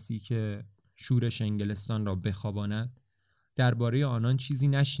نمیشناسی که شورش انگلستان را بخواباند؟ درباره آنان چیزی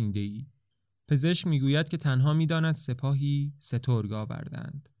نشنیده ای؟ پزشک میگوید که تنها میداند سپاهی سترگ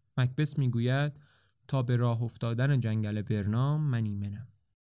آوردند. مکبث میگوید تا به راه افتادن جنگل برنام من ایمنم.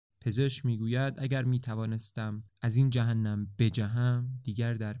 پزشک میگوید اگر میتوانستم از این جهنم بجهم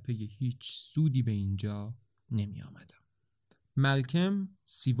دیگر در پی هیچ سودی به اینجا نمی آمدم. ملکم،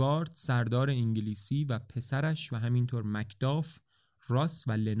 سیوارد سردار انگلیسی و پسرش و همینطور مکداف، راس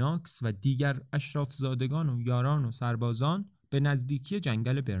و لناکس و دیگر اشراف زادگان و یاران و سربازان به نزدیکی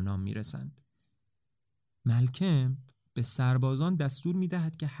جنگل برنام میرسند. ملکم به سربازان دستور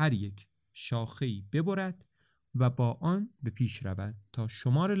میدهد که هر یک شاخه‌ای ببرد و با آن به پیش رود تا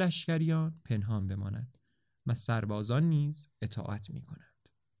شمار لشکریان پنهان بماند و سربازان نیز اطاعت میکنند.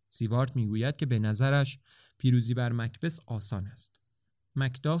 سیوارد میگوید که به نظرش پیروزی بر مکبث آسان است.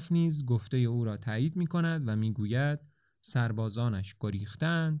 مکداف نیز گفته او را تایید میکند و میگوید سربازانش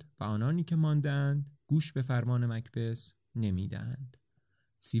گریختند و آنانی که ماندند گوش به فرمان مکبث نمیدهند.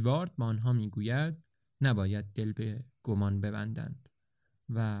 سیوارد با آنها میگوید نباید دل به گمان ببندند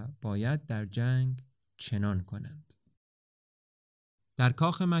و باید در جنگ چنان کنند. در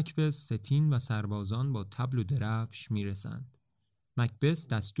کاخ مکبث ستین و سربازان با طبل و درفش میرسند. مکبث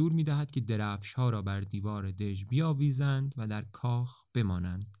دستور میدهد که درفش ها را بر دیوار دژ بیاویزند و در کاخ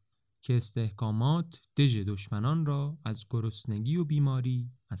بمانند که استحکامات دژ دشمنان را از گرسنگی و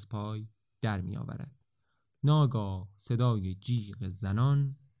بیماری از پای در می آورد. ناگاه صدای جیغ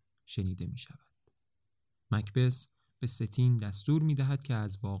زنان شنیده می شود. مکبث به ستین دستور می دهد که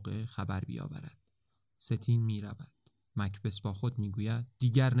از واقعه خبر بیاورد. ستین می رود. مکبث با خود می گوید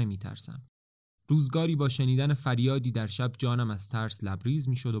دیگر نمی ترسم. روزگاری با شنیدن فریادی در شب جانم از ترس لبریز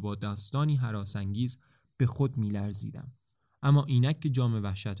میشد و با داستانی هراس‌انگیز به خود میلرزیدم. اما اینک که جام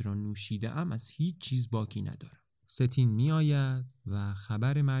وحشت را نوشیده ام از هیچ چیز باکی ندارم. ستین می آید و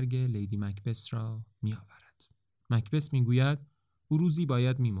خبر مرگ لیدی مکبث را می آورد. مکبث می گوید او روزی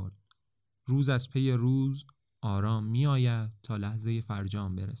باید می مرد. روز از پی روز آرام می آید تا لحظه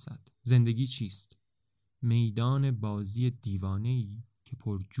فرجام برسد. زندگی چیست؟ میدان بازی دیوانه‌ای که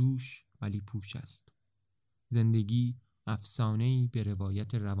پرجوش ولی پوچ است. زندگی افسانه‌ای به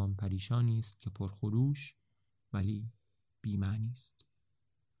روایت روانپریشانی است که پرخروش ولی بی‌معنی است.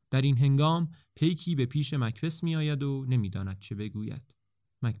 در این هنگام پیکی به پیش مکبث می آید و نمی داند چه بگوید.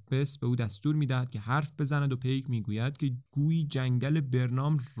 مکبث به او دستور می دهد که حرف بزند و پیک می گوید که گویی جنگل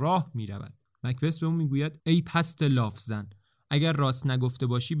برنام راه می رود. مکبث به او می گوید ای پست لاف زن، اگر راست نگفته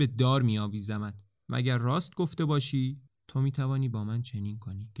باشی به دار می آویزمت و اگر راست گفته باشی تو می توانی با من چنین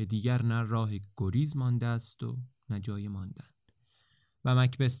کنی که دیگر نه راه گریز مانده است و نه جای ماندن. و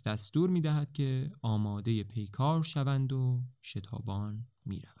مکبث دستور می دهد که آماده پیکار شوند و شتابان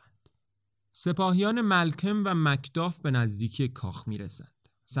می روند. سپاهیان ملکم و مکداف به نزدیکی کاخ می رسند.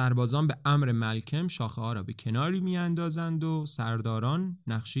 سربازان به امر ملکم شاخه ها را به کناری می اندازند و سرداران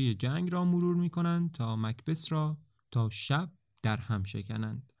نقشه جنگ را مرور می کنند تا مکبث را تا شب در هم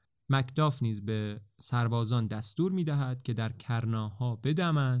شکنند. مکداف نیز به سربازان دستور می دهد که در کرناها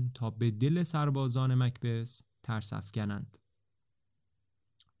بدمند تا به دل سربازان مکبث ترس افکنند.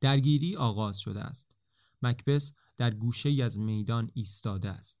 درگیری آغاز شده است. مکبث در گوشه‌ای از میدان ایستاده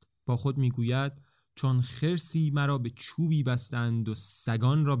است. با خود میگوید چون خرسی مرا به چوبی بستند و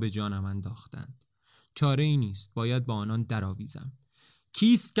سگان را به جانم انداختند. چاره ای نیست، باید با آنان درآویزم.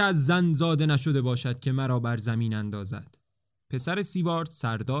 کیست که از زن زاده نشده باشد که مرا بر زمین اندازد؟ پسر سیوارد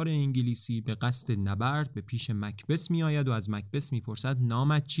سردار انگلیسی به قصد نبرد به پیش مکبث می آید و از مکبث می پرسد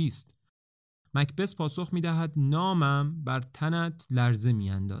نامت چیست؟ مکبث پاسخ می دهد نامم بر تنت لرزه می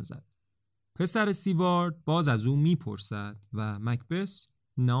اندازد. پسر سیوارد باز از او می پرسد و مکبث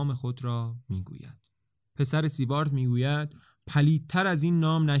نام خود را می گوید. پسر سیوارد می گوید پلیدتر از این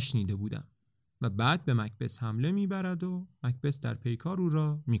نام نشنیده بودم و بعد به مکبث حمله می برد و مکبث در پیکار او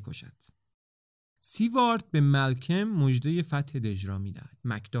را می کشد. سیوارد به ملکم مژده فتح دژ را می دهد.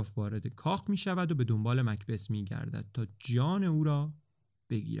 مکداف وارد کاخ می شود و به دنبال مکبث می گردد تا جان او را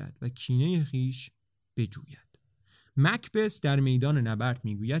بگیرد و کینه خیش بجوید. مکبث در میدان نبرد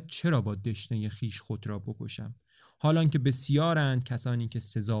میگوید چرا با دشنه خیش خود را بکشم، حالان که بسیارند کسانی که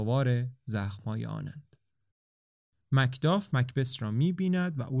سزاوار زخم‌های آنند. مکداف مکبث را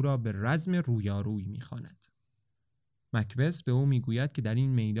می‌بیند و او را به رزم رویاروی می‌خواند. مکبث به او میگوید که در این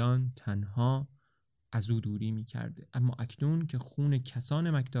میدان تنها از او دوری می‌کرده، اما اکنون که خون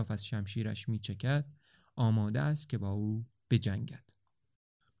کسان مکداف از شمشیرش می‌چکد آماده است که با او بجنگد.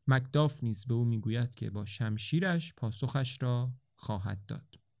 مکداف نیز به او میگوید که با شمشیرش پاسخش را خواهد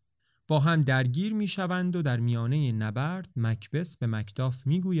داد. با هم درگیر میشوند و در میانه نبرد مکبث به مکداف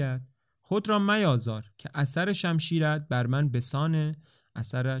میگوید خود را میازار که اثر شمشیرت بر من بسان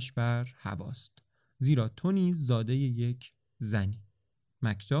اثرش بر هواست، زیرا تو نیز زاده یک زنی.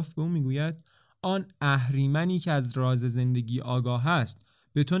 مکداف به او میگوید آن اهریمنی که از راز زندگی آگاه است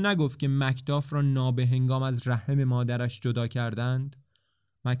به تو نگفت که مکداف را نابهنگام از رحم مادرش جدا کردند؟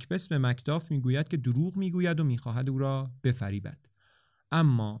 مکبث به مکداف میگوید که دروغ میگوید و میخواهد او را بفریبد،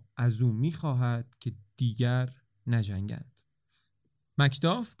 اما از او میخواهد که دیگر نجنگند.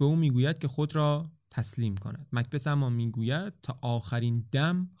 مکداف به او میگوید که خود را تسلیم کند. مکبث اما میگوید تا آخرین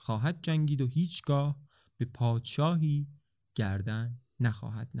دم خواهد جنگید و هیچگاه به پادشاهی گردن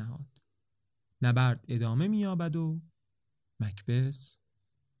نخواهد نهاد. نبرد ادامه مییابد و مکبث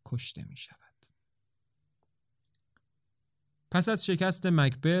کشته میشود. پس از شکست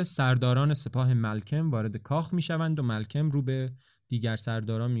مکبث سرداران سپاه ملکم وارد کاخ میشوند و ملکم رو به دیگر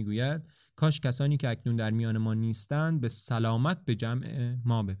سرداران میگوید کاش کسانی که اکنون در میان ما نیستند به سلامت به جمع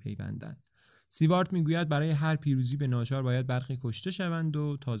ما بپیوندند. سیوارد میگوید برای هر پیروزی به ناچار باید برخی کشته شوند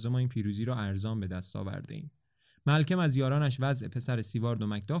و تازه ما این پیروزی را ارزان به دست آورده ایم. ملکم از یارانش وضع پسر سیوارد و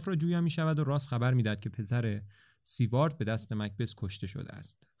مکداف را جویا میشود و راست خبر میدهد که پسر سیوارد به دست مکبث کشته شده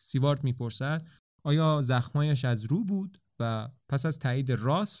است. سیوارد میپرسد آیا زخمایش از رو بود؟ و پس از تایید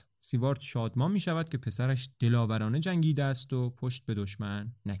راست سیوارد شادمان می شود که پسرش دلاورانه جنگیده است و پشت به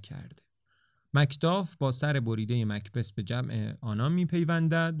دشمن نکرده. مکداف با سر بریده مکبث به جمع آنان می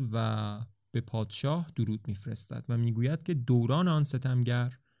پیوندد و به پادشاه درود می فرستد و می گوید که دوران آن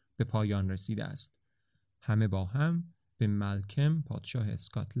ستمگر به پایان رسیده است. همه با هم به ملکم پادشاه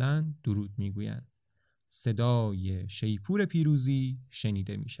اسکاتلند درود می گویند. صدای شیپور پیروزی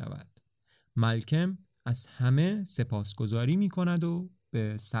شنیده می شود. ملکم از همه سپاسگزاری می کند و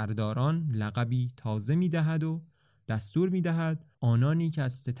به سرداران لقبی تازه می‌دهد و دستور می‌دهد آنانی که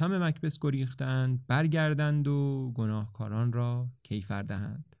از ستم مکبث گریختند برگردند و گناهکاران را کیفر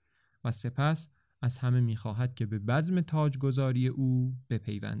دهند و سپس از همه می‌خواهد که به بزم تاجگذاری او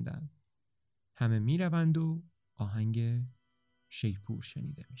بپیوندند. همه می‌روند و آهنگ شیپور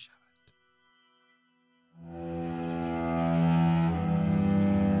شنیده می‌شود.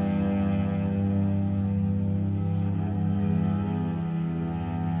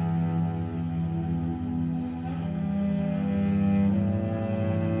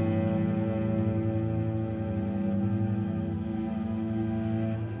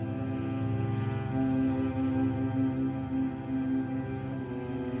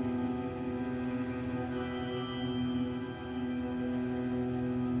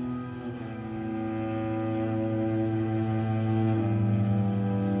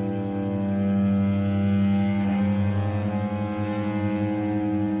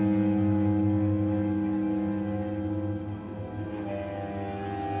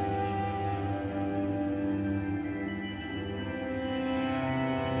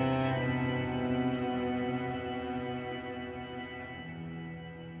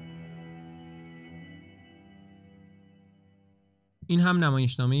 این هم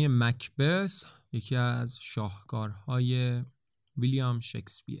نمایشنامه مکبث، یکی از شاهکارهای ویلیام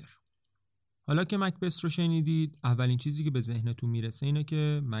شکسپیر. حالا که مکبث رو شنیدید، اولین چیزی که به ذهنتون میرسه اینه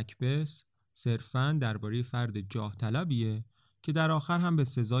که مکبث صرفاً درباره فرد جاه طلبیه که در آخر هم به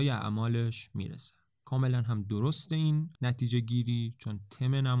سزای اعمالش میرسه. کاملا هم درسته این نتیجه گیری، چون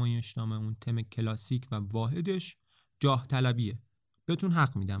تم نمایشنامه، اون تم کلاسیک و واحدش جاه طلبیه. بهتون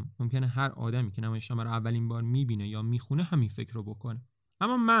حق میدم، ممکنه هر آدمی که نمایشنامه رو اولین بار میبینه یا میخونه همین فکر رو بکنه.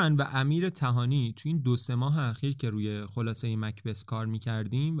 اما من و امیر تهانی تو این 2-3 ماه اخیر که روی خلاصه مکبث کار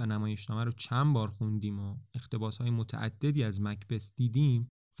میکردیم و نمایشنامه رو چند بار خوندیم و اقتباس‌های متعددی از مکبث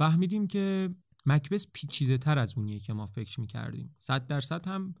دیدیم، فهمیدیم که مکبث پیچیده‌تر از اونیه که ما فکر میکردیم. 100%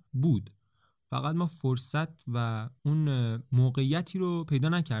 هم بود، فقط ما فرصت و اون موقعیتی رو پیدا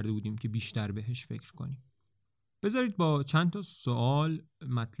نکرده بودیم که بیشتر بهش فکر کنیم. بذارید با چند تا سوال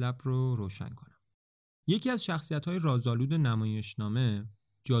مطلب رو روشن کنم. یکی از شخصیت‌های رازآلود نمایشنامه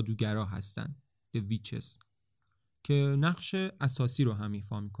جادوگرا هستند، The Witches، که نقش اساسی رو هم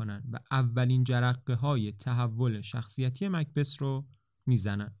ایفا می‌کنن و اولین جرقه‌های تحول شخصیتی مکبث رو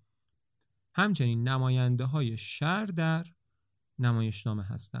میزنن. همچنین نماینده‌های شر در نمایشنامه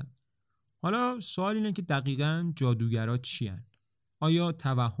هستند. حالا سوال اینه که دقیقاً جادوگرا چی هستند؟ آیا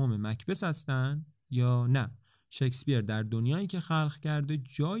توهم مکبث هستند یا نه؟ شکسپیر در دنیایی که خلق کرده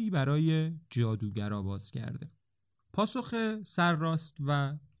جایی برای جادوگرا باز کرده. پاسخ سرراست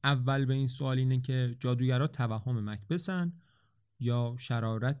و اول به این سوال اینه که جادوگرا توهم مکبثن یا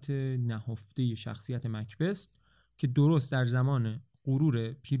شرارت نهفته شخصیت مکبث که درست در زمان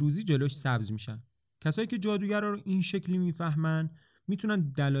غرور پیروزی جلوش سبز میشن. کسایی که جادوگرا رو این شکلی میفهمن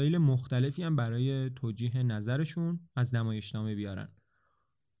میتونن دلایل مختلفی هم برای توجیه نظرشون از نمایشنامه بیارن.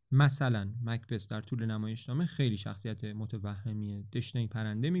 مثلا مکبث در طول نمایشنامه خیلی شخصیت متوهمیه، دشنه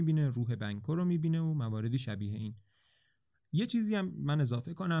پرنده میبینه، روح بنکو رو میبینه و مواردی شبیه این. یه چیزی هم من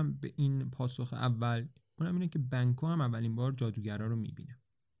اضافه کنم به این پاسخ اول، اونم اینه که بنکو هم اولین بار جادوگرا رو میبینه.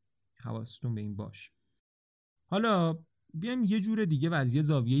 حواستون به این باش. حالا بیایم یه جور دیگه و از یه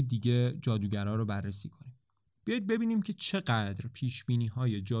زاویه دیگه جادوگرا رو بررسی کنیم. بیایید ببینیم که چقدر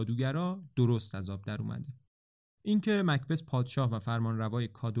پیشبینی‌های جادوگرا درست از آب در اومده. اینکه مکبث پادشاه و فرمانروای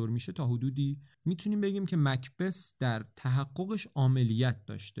کادور میشه تا حدودی میتونیم بگیم که مکبث در تحققش عاملیت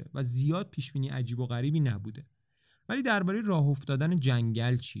داشته و زیاد پیشبینی عجیب و غریبی نبوده. ولی درباره راه افتادن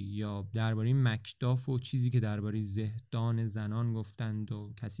جنگل چی، یا درباره مکداف و چیزی که درباره زهدان زنان گفتند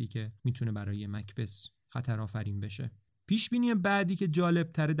و کسی که میتونه برای مکبث خطر آفرین بشه. پیشبینی بعدی که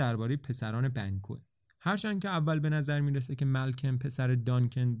جالب تره درباره پسران بنکو. هرچند که اول به نظر میرسه که ملکم پسر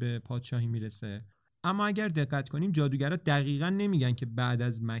دانکن به پادشاهی میرسه، اما اگر دقت کنیم جادوگرا دقیقاً نمیگن که بعد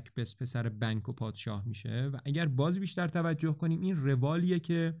از مکبث پسر بنکو پادشاه میشه و اگر باز بیشتر توجه کنیم این روالیه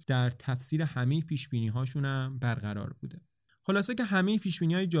که در تفسیر همه پیشبینی‌هاشون هم برقرار بوده. خلاصه که همه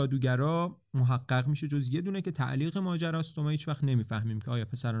پیشبینی‌های جادوگرا محقق میشه جز یه دونه که تعلیق ماجراست و ما هیچ وقت نمیفهمیم که آیا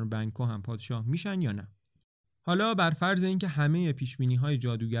پسران بنکو هم پادشاه میشن یا نه. حالا بر فرض اینکه همه پیشبینی‌های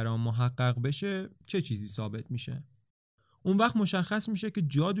جادوگرا محقق بشه چه چیزی ثابت میشه؟ اون وقت مشخص میشه که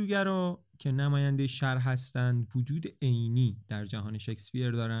جادوگرا که نماینده شر هستند وجود عینی در جهان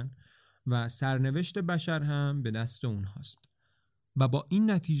شکسپیر دارن و سرنوشت بشر هم به دست اونهاست. و با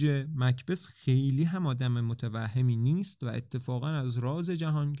این نتیجه مکبث خیلی هم آدم متوهمی نیست و اتفاقا از راز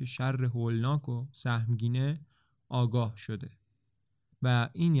جهان که شر هولناک و سهمگینه آگاه شده. و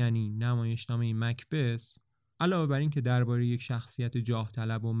این یعنی نمایشنامه مکبث علاوه بر این که درباره یک شخصیت جاه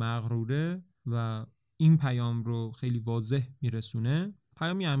طلب و مغروره و این پیام رو خیلی واضح میرسونه،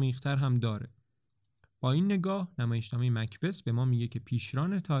 پیامی عمیق‌تر هم داره. با این نگاه نمایشنامه مکبث به ما میگه که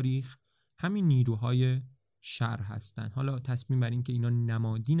پیشران تاریخ همین نیروهای شر هستن. حالا تصمیم بر این که اینا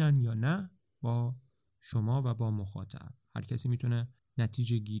نمادینن یا نه با شما و با مخاطب. هر کسی میتونه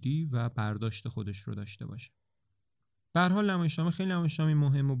نتیجه گیری و برداشت خودش رو داشته باشه. به هر حال نمایشنامه خیلی نمایشنامه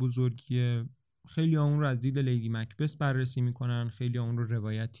مهم و بزرگیه. خیلی اون رو از دید لیدی مکبث بررسی میکنن، خیلی اون رو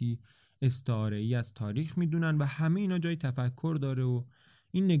روایتی استعاره‌ای از تاریخ میدونن و همه اینا جای تفکر داره و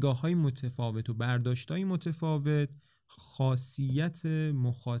این نگاه‌های متفاوت و برداشت‌های متفاوت خاصیت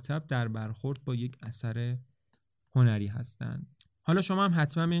مخاطب در برخورد با یک اثر هنری هستند. حالا شما هم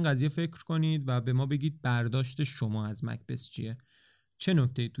حتما به این قضیه فکر کنید و به ما بگید برداشت شما از مکبث چیه؟ چه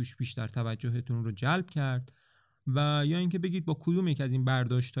نکته توش بیشتر توجهتون رو جلب کرد و یا اینکه بگید با کدوم یک از این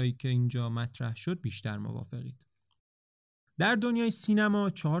برداشت‌هایی که اینجا مطرح شد بیشتر موافقید. در دنیای سینما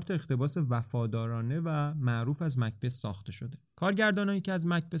 4 اقتباس وفادارانه و معروف از مکبث ساخته شده. کارگردانایی که از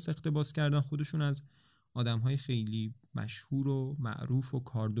مکبث اقتباس کردن خودشون از آدم‌های خیلی مشهور و معروف و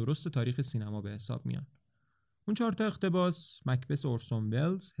کاردرست تاریخ سینما به حساب میان. اون 4 اقتباس: مکبث اورسون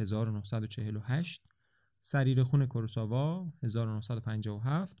ولز 1948، سریر خون کوروساوا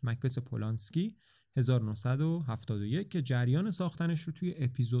 1957، مکبث پولانسکی 1971 که جریان ساختنش رو توی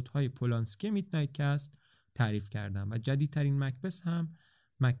اپیزودهای پولانسکی میدنایت کست تعریف کردم و جدیدترین مکبث هم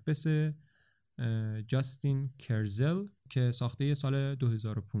مکبث جاستین کرزل که ساخته سال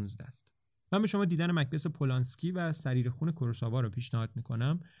 2015 است. من به شما دیدن مکبث پولانسکی و سریر خون کوروساوا رو پیشنهاد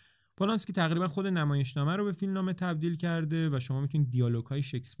میکنم. پولانسکی تقریبا خود نمایشنامه رو به فیلمنامه تبدیل کرده و شما میتونید دیالوگ‌های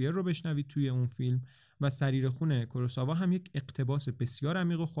شکسپیر رو بشنوید توی اون فیلم و سریر خون کوروساوا هم یک اقتباس بسیار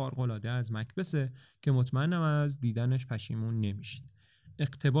عمیق و خارق‌العاده از مکبثه که مطمئنم از دیدنش پشیمون نمیشید.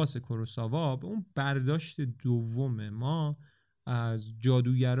 اقتباس کوروساوا به اون برداشت دوم ما از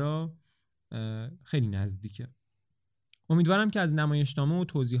جادوگرا خیلی نزدیکه. امیدوارم که از نمایشنامه و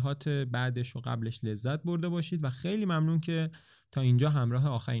توضیحات بعدش و قبلش لذت برده باشید و خیلی ممنون که تا اینجا همراه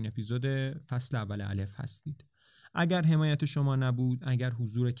آخرین اپیزود فصل اول الف هستید. اگر حمایت شما نبود، اگر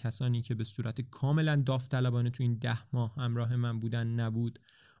حضور کسانی که به صورت کاملا داوطلبانه تو این 10 ماه همراه من بودن نبود،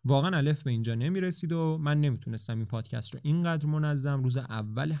 واقعا الف به اینجا نمیرسید و من نمیتونستم این پادکست رو اینقدر منظم روز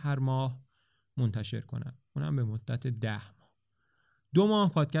اول هر ماه منتشر کنم، اونم به مدت 10 ماه. 2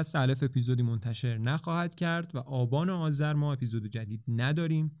 ماه پادکست الف اپیزودی منتشر نخواهد کرد و آبان و آذر ما اپیزود جدید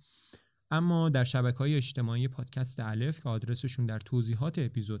نداریم، اما در شبکه‌های اجتماعی پادکست الف که آدرسشون در توضیحات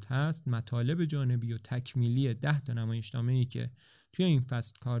اپیزود هست، مطالب جانبی و تکمیلی 10 تا نمایشنامه‌ای که توی این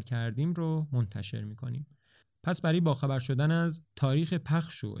فصل کار کردیم رو منتشر می‌کنیم. پس برای باخبر شدن از تاریخ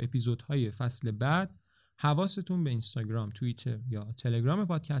پخش و اپیزودهای فصل بعد، حواستون به اینستاگرام، توییتر یا تلگرام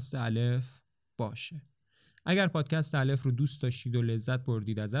پادکست الف باشه. اگر پادکست الف رو دوست داشتید و لذت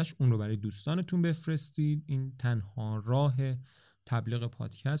بردید ازش، اون رو برای دوستانتون بفرستید. این تنها راه تبلیغ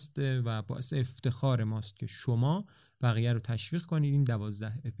پادکسته و باعث افتخار ماست که شما بقیه رو تشویق کنید این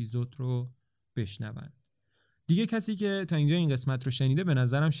 12 اپیزود رو بشنون. دیگه کسی که تا اینجا این قسمت رو شنیده به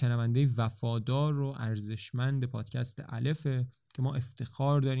نظرم شنونده وفادار و ارزشمند پادکست الفه که ما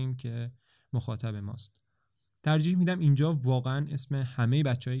افتخار داریم که مخاطب ماست. ترجیح میدم اینجا واقعا اسم همه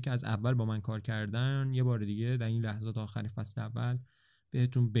بچه‌هایی که از اول با من کار کردن یه بار دیگه در این لحظات آخر فصل اول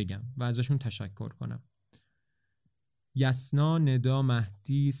بهتون بگم و ازشون تشکر کنم. یسنا، ندا،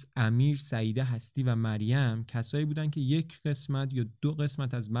 مهدیس، امیر، سعیده، هستی و مریم کسایی بودن که 1 قسمت یا 2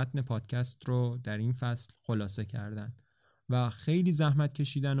 قسمت از متن پادکست رو در این فصل خلاصه کردن و خیلی زحمت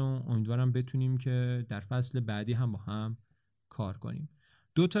کشیدن و امیدوارم بتونیم که در فصل بعدی هم با هم کار کنیم.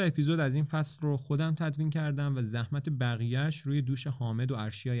 2 تا اپیزود از این فصل رو خودم تدوین کردم و زحمت بقیهش روی دوش حامد و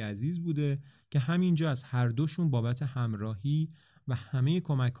ارشیای عزیز بوده که همینجا از هر دوشون بابت همراهی و همه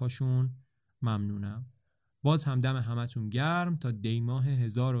کمک‌هاشون ممنونم. باز هم دم همتون گرم تا دیماه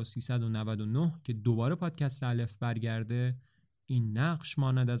 1399 که دوباره پادکست الف برگرده. این نقش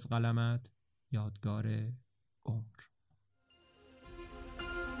ماند از قلمت یادگار عمر.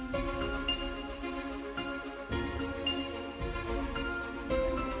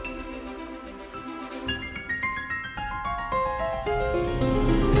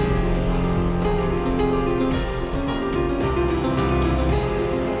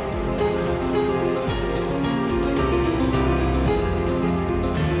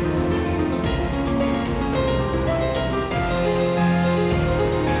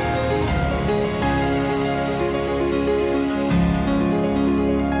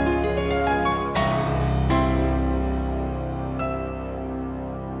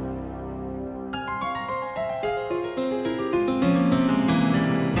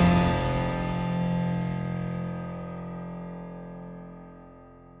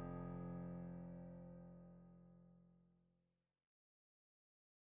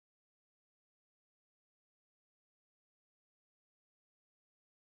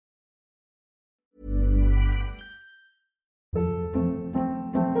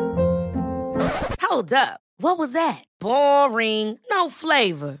 Hold up. What was that? Boring. No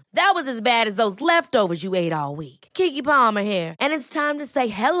flavor. That was as bad as those leftovers you ate all week. Keke Palmer here, and it's time to say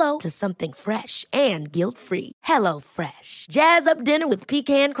hello to something fresh and guilt-free. Hello Fresh. Jazz up dinner with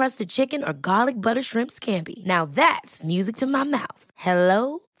pecan-crusted chicken or garlic butter shrimp scampi. Now that's music to my mouth.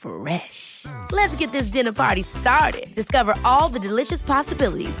 Hello Fresh. Let's get this dinner party started. Discover all the delicious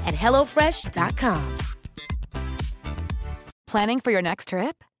possibilities at hellofresh.com. Planning for your next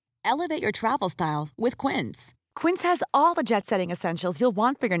trip? Elevate your travel style with Quince. Quince has all the jet-setting essentials you'll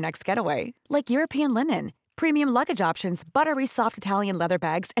want for your next getaway, like European linen, premium luggage options, buttery soft Italian leather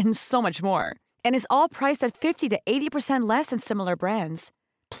bags, and so much more. And is all priced at 50 to 80% less than similar brands.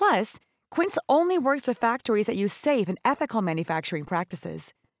 Plus, Quince only works with factories that use safe and ethical manufacturing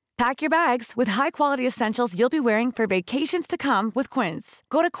practices. Pack your bags with high-quality essentials you'll be wearing for vacations to come with Quince.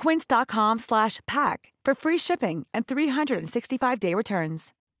 Go to quince.com/pack for free shipping and 365-day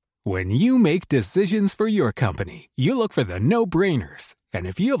returns. When you make decisions for your company, you look for the no-brainers. And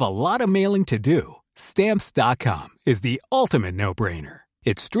if you have a lot of mailing to do, Stamps.com is the ultimate no-brainer.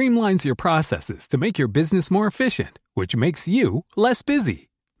 It streamlines your processes to make your business more efficient, which makes you less busy.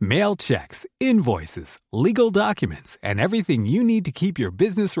 Mail checks, invoices, legal documents, and everything you need to keep your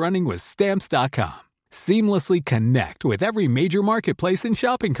business running with Stamps.com. Seamlessly connect with every major marketplace and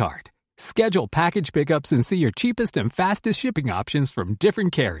shopping cart. Schedule package pickups and see your cheapest and fastest shipping options from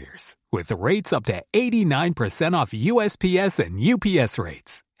different carriers, with rates up to 89% off USPS and UPS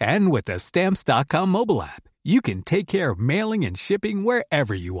rates. And with the Stamps.com mobile app, you can take care of mailing and shipping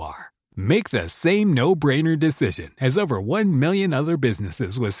wherever you are. Make the same no-brainer decision as over 1 million other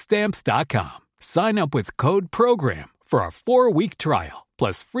businesses with Stamps.com. Sign up with code PROGRAM for a 4-week trial,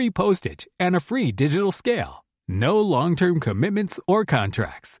 plus free postage and a free digital scale. No long-term commitments or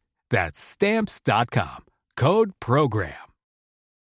contracts. That's Stamps.com. Code PROGRAM.